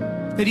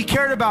that He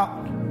cared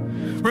about.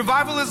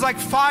 Revival is like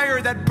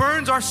fire that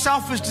burns our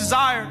selfish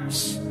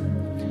desires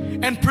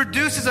and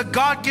produces a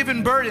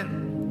God-given burden.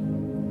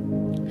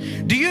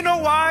 Do you know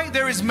why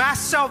there is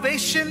mass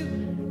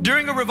salvation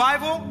during a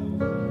revival?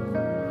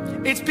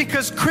 It's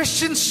because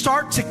Christians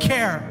start to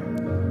care.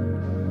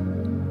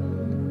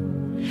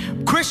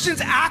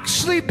 Christians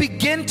actually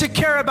begin to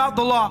care about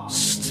the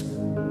lost.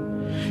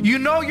 You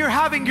know you're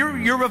having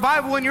your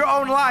revival in your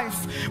own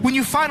life when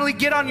you finally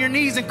get on your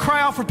knees and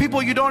cry out for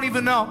people you don't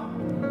even know.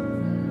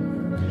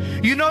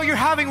 You know you're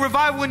having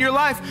revival in your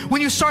life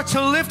when you start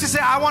to lift and say,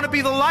 I want to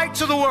be the light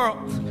to the world.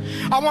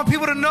 I want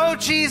people to know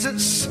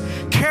Jesus.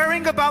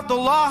 Caring about the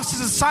lost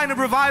is a sign of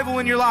revival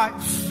in your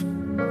life.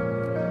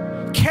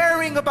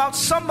 Caring about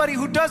somebody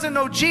who doesn't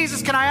know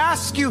Jesus, can I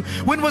ask you,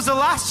 when was the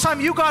last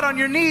time you got on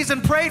your knees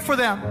and prayed for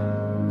them?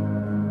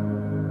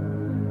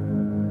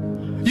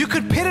 You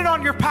could pin it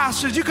on your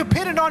pastors, you could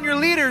pin it on your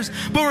leaders,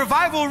 but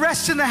revival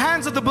rests in the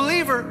hands of the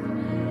believer.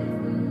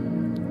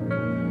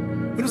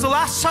 When was the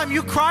last time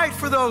you cried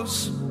for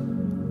those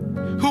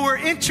who were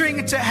entering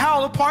into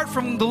hell apart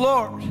from the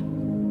Lord,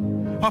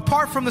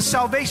 apart from the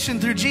salvation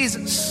through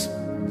Jesus?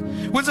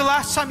 When's the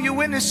last time you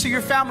witnessed to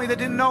your family that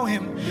didn't know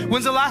Him?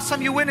 When's the last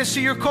time you witnessed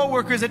to your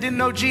co-workers that didn't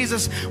know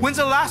Jesus? When's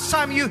the last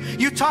time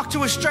you talked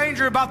to a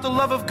stranger about the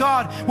love of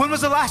God? When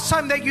was the last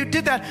time that you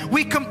did that?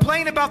 We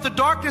complain about the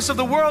darkness of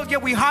the world,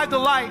 yet we hide the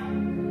light.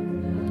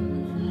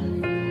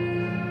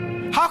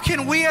 How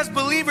can we as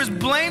believers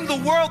blame the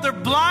world? They're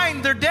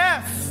blind, they're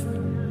deaf.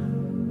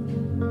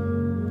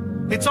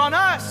 It's on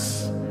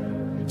us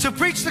to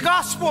preach the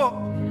gospel.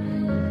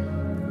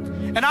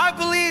 And I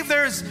believe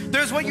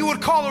there's what you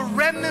would call a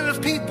remnant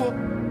of people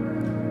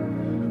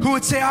who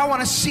would say, I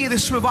want to see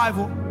this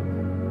revival.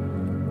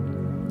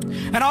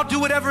 And I'll do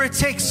whatever it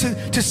takes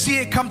to see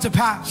it come to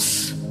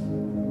pass.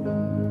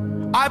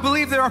 I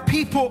believe there are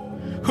people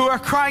who are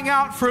crying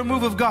out for a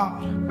move of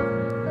God.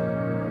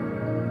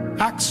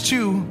 Acts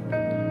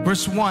 2,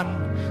 verse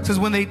 1 says,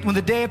 when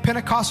the day of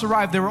Pentecost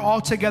arrived, they were all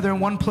together in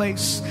one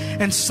place.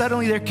 And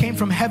suddenly there came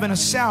from heaven a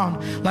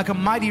sound like a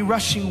mighty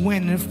rushing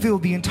wind, and it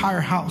filled the entire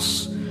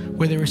house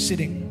where they were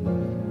sitting.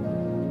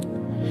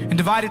 And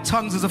divided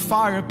tongues as a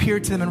fire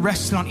appeared to them and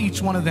rested on each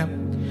one of them.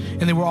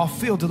 And they were all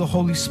filled with the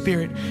Holy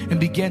Spirit and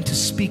began to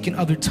speak in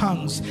other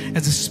tongues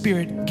as the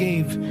Spirit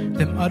gave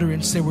them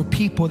utterance. There were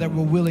people that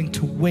were willing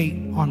to wait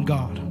on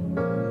God.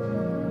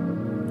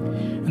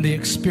 And they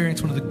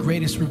experienced one of the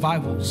greatest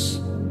revivals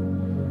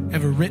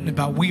ever written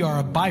about. We are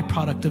a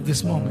byproduct of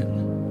this moment.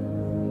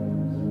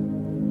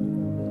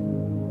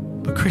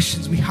 But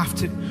Christians, we have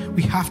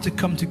to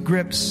come to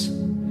grips.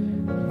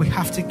 We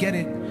have to get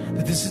it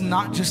that this is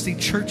not just a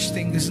church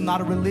thing. This is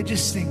not a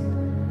religious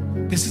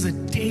thing. This is a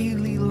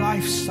daily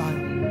lifestyle.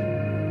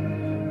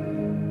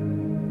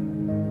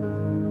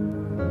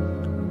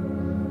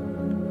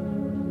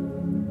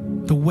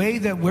 The way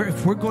that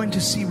if we're going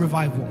to see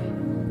revival,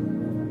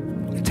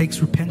 it takes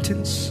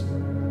repentance,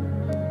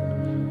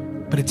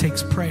 but it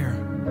takes prayer.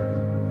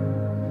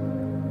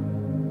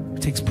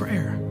 It takes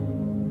prayer.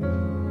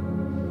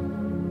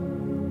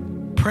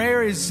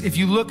 Prayer is, if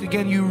you look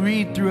again, you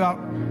read throughout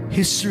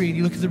history and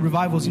you look at the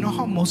revivals, you know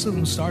how most of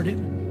them started?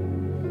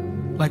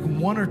 Like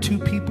one or two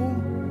people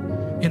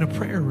in a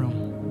prayer room.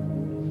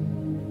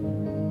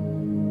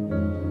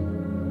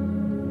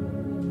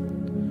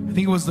 I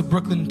think it was the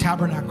Brooklyn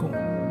Tabernacle.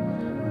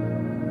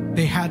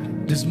 They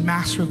had this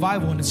mass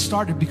revival, and it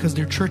started because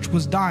their church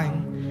was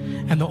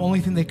dying, and the only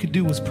thing they could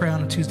do was pray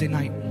on a Tuesday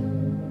night.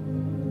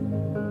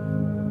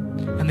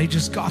 And they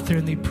just got there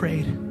and they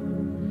prayed.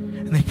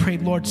 And they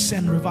prayed, Lord,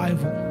 send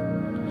revival.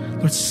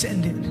 Lord,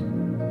 send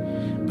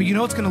it. But you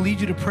know what's going to lead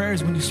you to prayer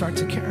is when you start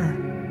to care.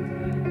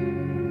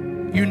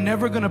 You're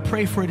never going to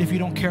pray for it if you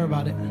don't care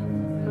about it.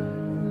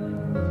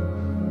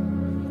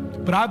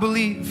 But I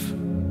believe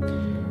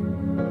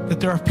that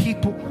there are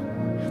people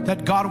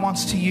that God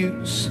wants to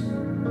use.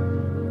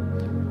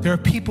 There are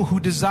people who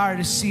desire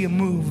to see a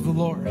move of the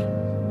Lord.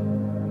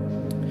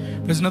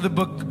 There's another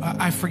book,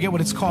 I forget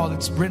what it's called.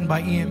 It's written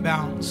by Ian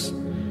Bounds.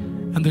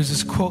 And there's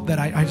this quote that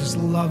I just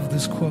love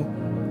this quote.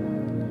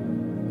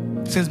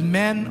 It says,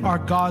 men are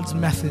God's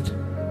method.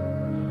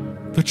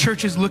 The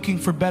church is looking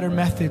for better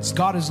methods.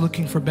 God is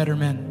looking for better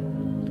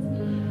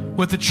men.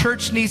 What the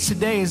church needs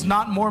today is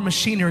not more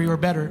machinery or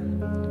better,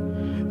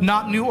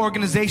 not new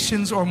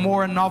organizations or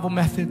more and novel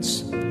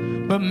methods,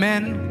 but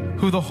men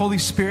who the Holy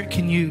Spirit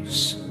can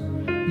use.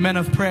 Men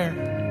of prayer,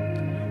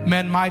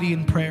 men mighty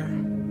in prayer.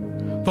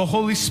 The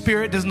Holy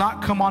Spirit does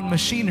not come on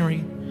machinery,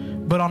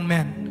 but on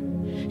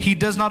men. He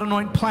does not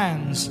anoint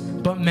plans,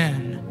 but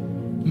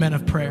men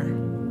of prayer.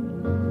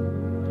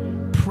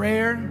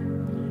 Prayer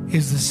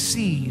is the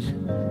seed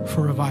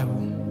for revival.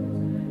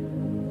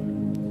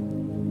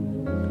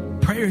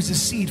 prayer is a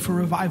seed for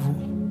revival.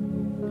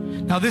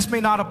 Now, this may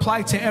not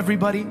apply to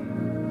everybody,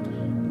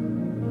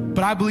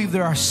 but I believe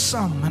there are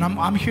some, and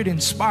I'm here to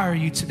inspire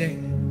you today.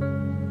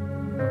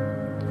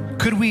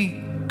 Could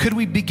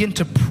we begin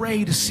to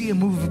pray to see a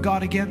move of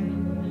God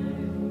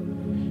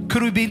again?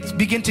 Could we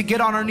begin to get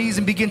on our knees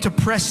and begin to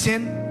press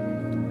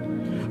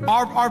in?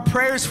 Our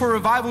prayers for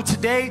revival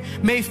today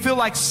may feel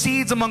like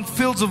seeds among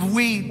fields of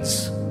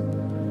weeds.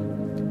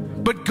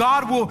 But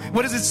God will,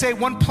 what does it say?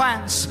 One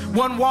plants,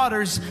 one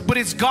waters, but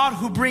it's God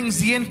who brings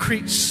the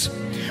increase.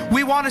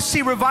 We want to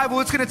see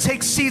revival. It's going to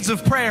take seeds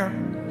of prayer.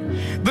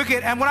 Look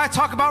at, and when I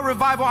talk about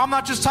revival, I'm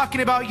not just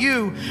talking about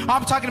you.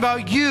 I'm talking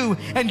about you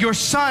and your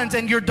sons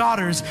and your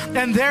daughters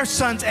and their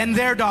sons and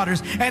their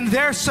daughters and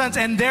their sons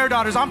and their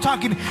daughters. I'm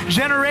talking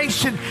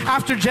generation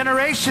after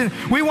generation.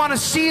 We want to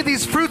see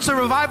these fruits of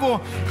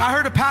revival. I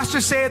heard a pastor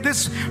say it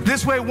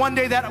this way one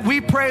day, that we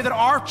pray that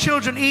our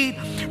children eat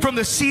from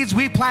the seeds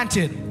we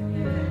planted.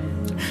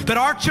 That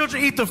our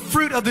children eat the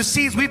fruit of the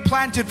seeds we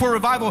planted for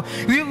revival.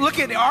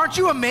 Aren't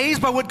you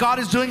amazed by what God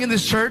is doing in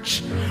this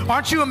church?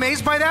 Aren't you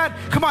amazed by that?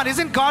 Come on,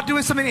 isn't God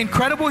doing something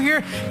incredible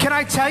here? Can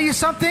I tell you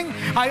something?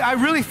 I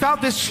really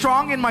felt this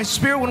strong in my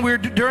spirit when we were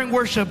during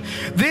worship.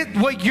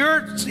 What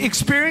you're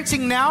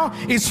experiencing now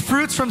is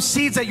fruits from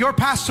seeds that your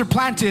pastor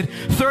planted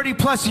 30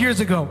 plus years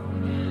ago.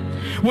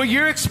 What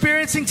you're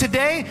experiencing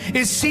today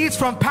is seeds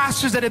from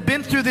pastors that have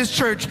been through this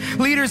church,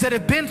 leaders that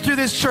have been through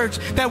this church,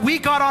 that we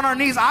got on our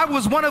knees. I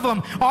was one of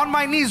them, on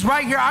my knees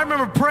right here. I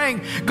remember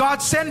praying,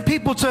 God, send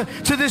people to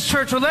this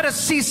church, or let us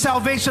see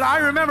salvation. I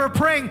remember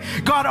praying,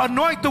 God,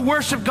 anoint the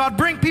worship. God,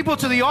 bring people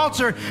to the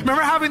altar.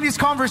 Remember having these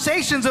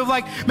conversations of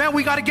like, man,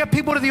 we got to get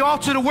people to the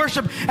altar to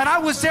worship. And I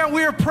was there,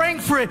 we were praying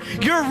for it.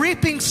 You're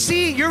reaping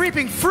seed, you're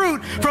reaping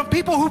fruit from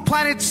people who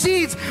planted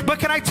seeds. But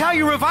can I tell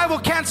you, revival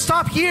can't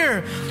stop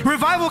here.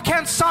 Revival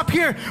can't stop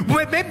here.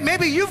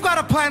 Maybe you've got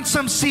to plant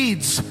some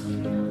seeds.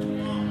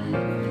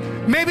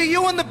 Maybe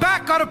you in the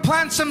back got to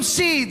plant some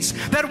seeds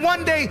that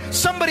one day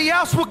somebody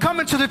else will come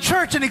into the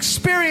church and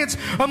experience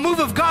a move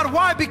of God.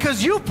 Why?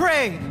 Because you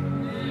prayed.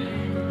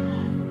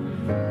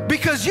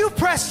 Because you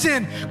pressed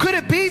in. Could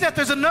it be that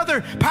there's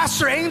another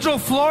Pastor Angel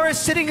Flores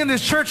sitting in this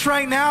church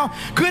right now?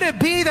 Could it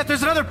be that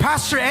there's another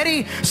Pastor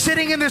Eddie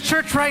sitting in this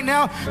church right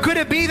now? Could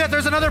it be that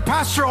there's another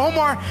Pastor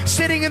Omar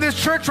sitting in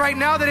this church right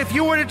now, that if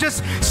you were to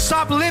just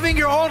stop living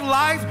your old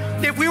life,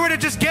 if we were to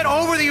just get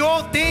over the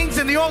old things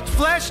and the old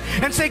flesh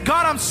and say,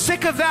 God, I'm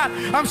sick of that.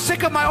 I'm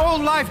sick of my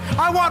old life.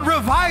 I want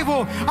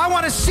revival. I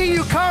want to see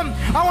you come.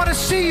 I want to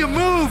see you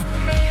move.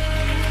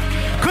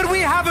 Could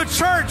we have a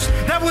church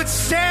that would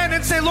stand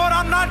and say, Lord,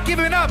 I'm not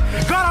giving up.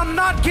 God, I'm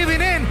not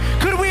giving in.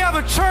 Could we have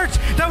a church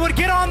that would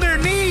get on their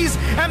knees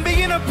and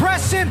begin to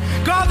press in?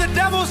 God, the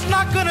devil's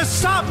not going to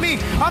stop me.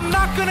 I'm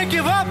not going to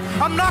give up.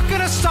 I'm not going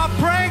to stop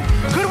praying.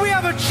 Could we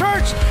have a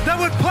church that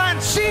would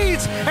plant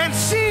seeds and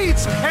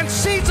seeds and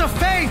seeds of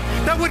faith,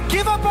 that would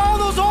give up all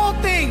those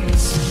old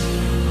things?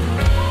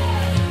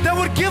 That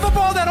would give up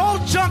all that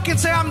old junk and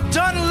say, I'm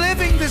done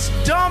living this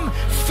dumb,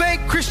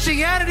 fake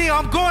Christianity.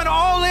 I'm going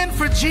all in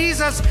for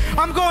Jesus.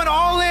 I'm going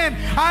all in.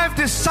 I've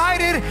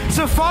decided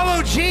to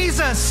follow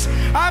Jesus.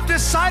 I've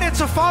decided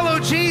to follow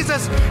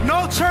Jesus.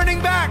 No turning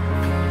back.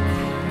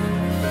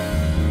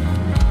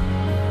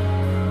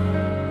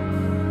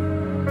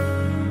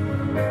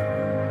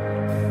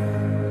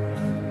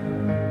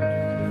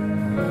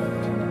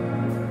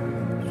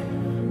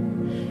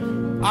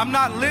 I'm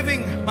not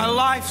living my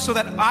life so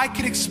that I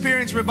can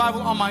experience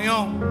revival on my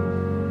own.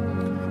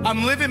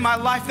 I'm living my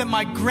life that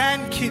my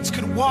grandkids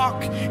could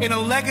walk in a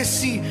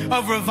legacy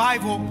of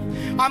revival.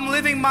 I'm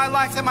living my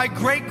life that my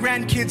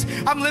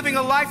great-grandkids, I'm living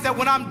a life that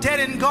when I'm dead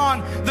and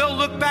gone, they'll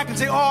look back and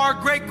say, oh, our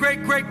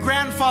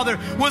great-great-great-grandfather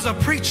was a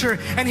preacher,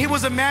 and he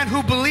was a man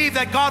who believed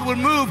that God would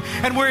move,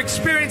 and we're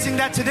experiencing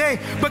that today.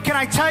 But can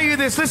I tell you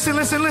this?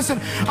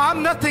 Listen.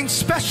 I'm nothing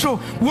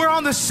special. We're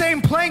on the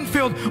same playing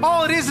field.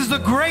 All it is the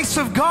grace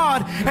of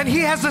God, and he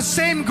has the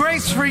same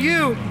grace for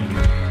you.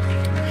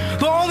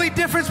 The only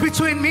difference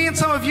between me and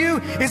some of you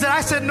is that I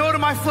said no to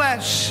my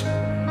flesh.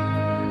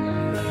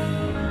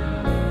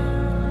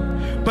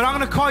 But I'm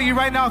going to call you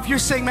right now. If you're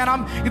saying,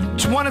 man,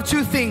 it's one of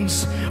two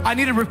things. I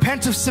need to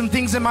repent of some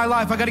things in my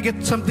life. I got to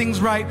get some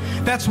things right.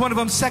 That's one of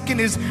them. Second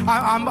is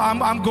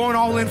I'm going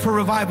all in for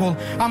revival.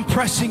 I'm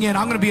pressing in.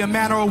 I'm going to be a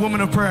man or a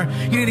woman of prayer.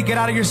 You need to get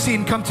out of your seat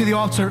and come to the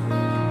altar.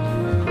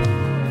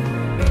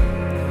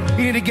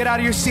 You need to get out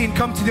of your seat and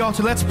come to the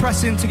altar. Let's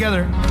press in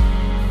together.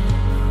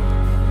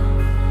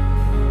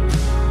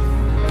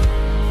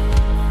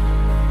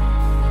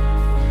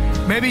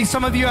 Maybe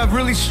some of you have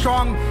really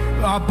strong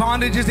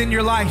bondages in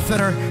your life that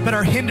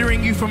are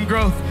hindering you from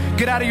growth.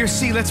 Get out of your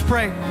seat. Let's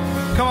pray.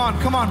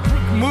 Come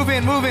on. Move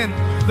in.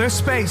 There's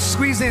space.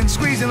 Squeeze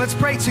in. Let's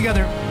pray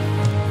together.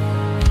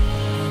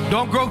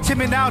 Don't grow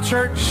timid now,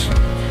 church.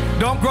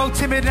 Don't grow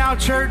timid now,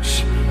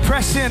 church.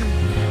 Press in.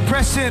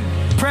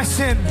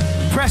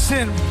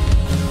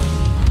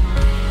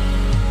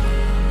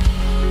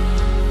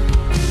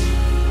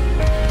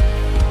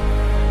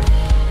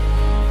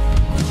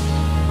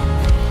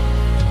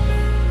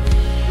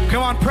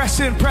 on, press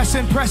in, press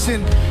in, press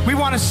in. We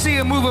want to see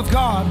a move of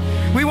God.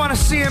 We want to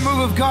see a move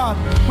of God.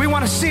 We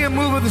want to see a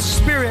move of the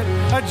Spirit,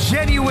 a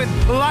genuine,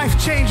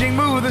 life-changing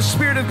move of the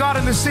Spirit of God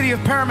in the city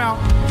of Paramount.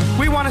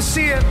 We want to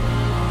see it.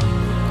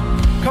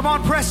 Come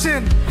on, press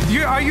in.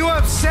 Are you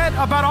upset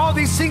about all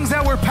these things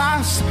that were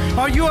past?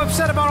 Are you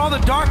upset about all the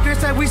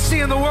darkness that we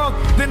see in the world?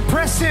 Then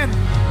press in.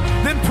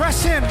 Then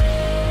press in.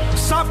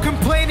 Stop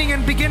complaining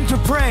and begin to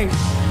pray.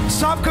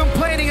 Stop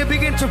complaining and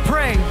begin to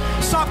pray.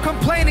 Stop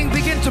complaining,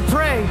 begin to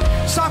pray.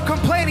 Stop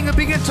complaining and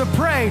begin to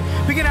pray.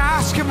 Begin to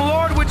ask Him,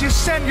 Lord, would you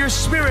send your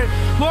Spirit?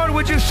 Lord,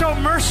 would you show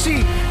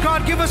mercy?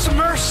 God, give us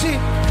mercy.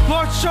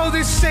 Lord, show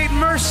this state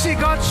mercy.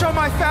 God, show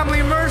my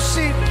family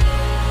mercy.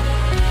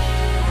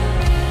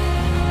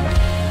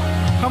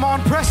 Come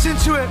on, press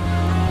into it.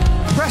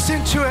 Press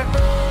into it.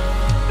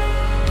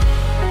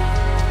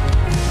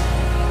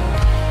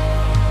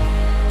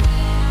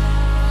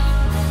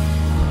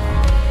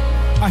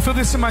 I feel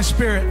this in my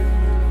spirit.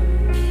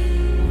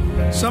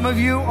 Some of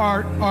you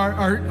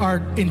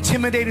are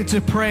intimidated to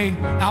pray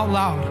out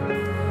loud.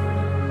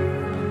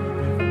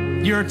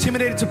 You're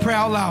intimidated to pray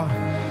out loud.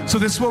 So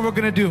this is what we're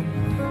going to do.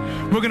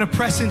 We're going to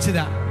press into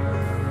that.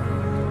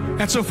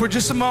 And so for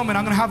just a moment,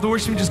 I'm going to have the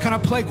worship team just kind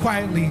of play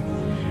quietly.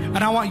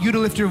 And I want you to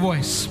lift your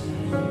voice.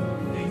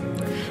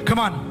 Come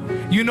on.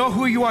 You know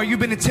who you are. You've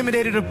been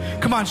intimidated.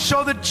 Come on,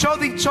 show the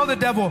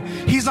devil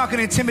he's not going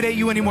to intimidate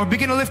you anymore.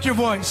 Begin to lift your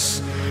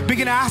voice.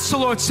 Begin to ask the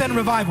Lord, send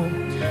revival.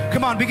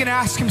 Come on, begin to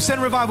ask Him,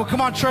 send revival.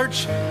 Come on,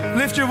 church.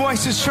 Lift your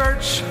voices,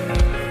 church.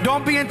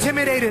 Don't be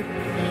intimidated.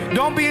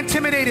 Don't be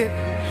intimidated.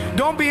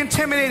 Don't be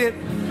intimidated.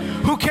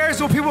 Who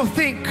cares what people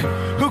think?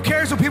 Who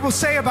cares what people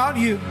say about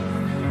you?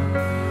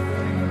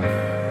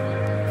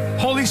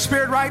 Holy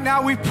Spirit, right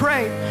now we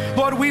pray.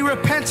 Lord, we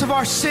repent of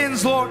our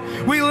sins, Lord.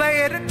 We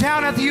lay it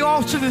down at the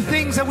altar, the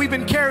things that we've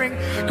been carrying.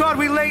 God,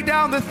 we lay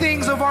down the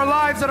things of our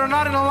lives that are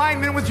not in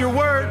alignment with your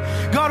word.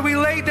 God, we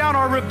lay down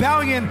our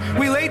rebellion.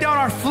 We lay down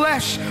our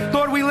flesh.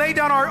 Lord, we lay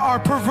down our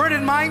perverted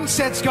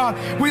mindsets, God.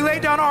 We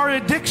lay down our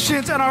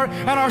addictions and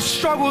our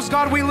struggles,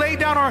 God. We lay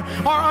down our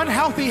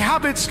unhealthy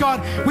habits,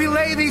 God. We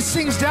lay these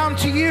things down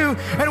to you,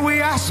 and we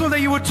ask, Lord,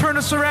 that you would turn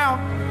us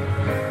around.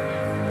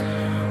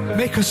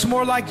 Make us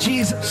more like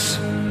Jesus.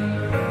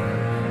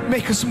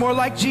 Make us more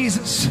like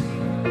Jesus.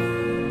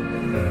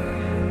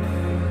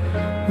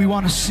 We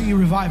want to see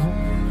revival.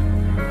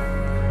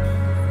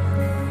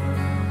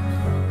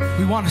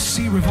 We want to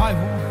see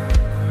revival.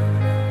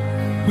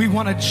 We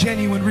want a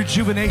genuine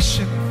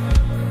rejuvenation.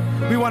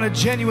 We want a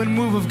genuine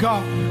move of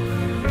God.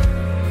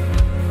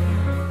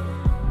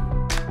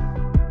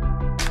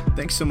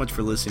 Thanks so much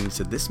for listening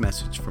to this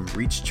message from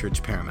Reach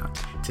Church Paramount.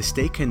 To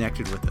stay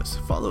connected with us,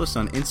 follow us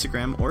on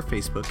Instagram or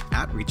Facebook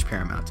at Reach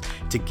Paramount.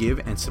 To give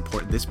and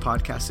support this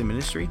podcast and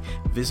ministry,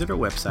 visit our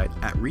website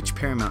at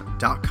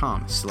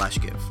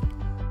reachparamount.com/give.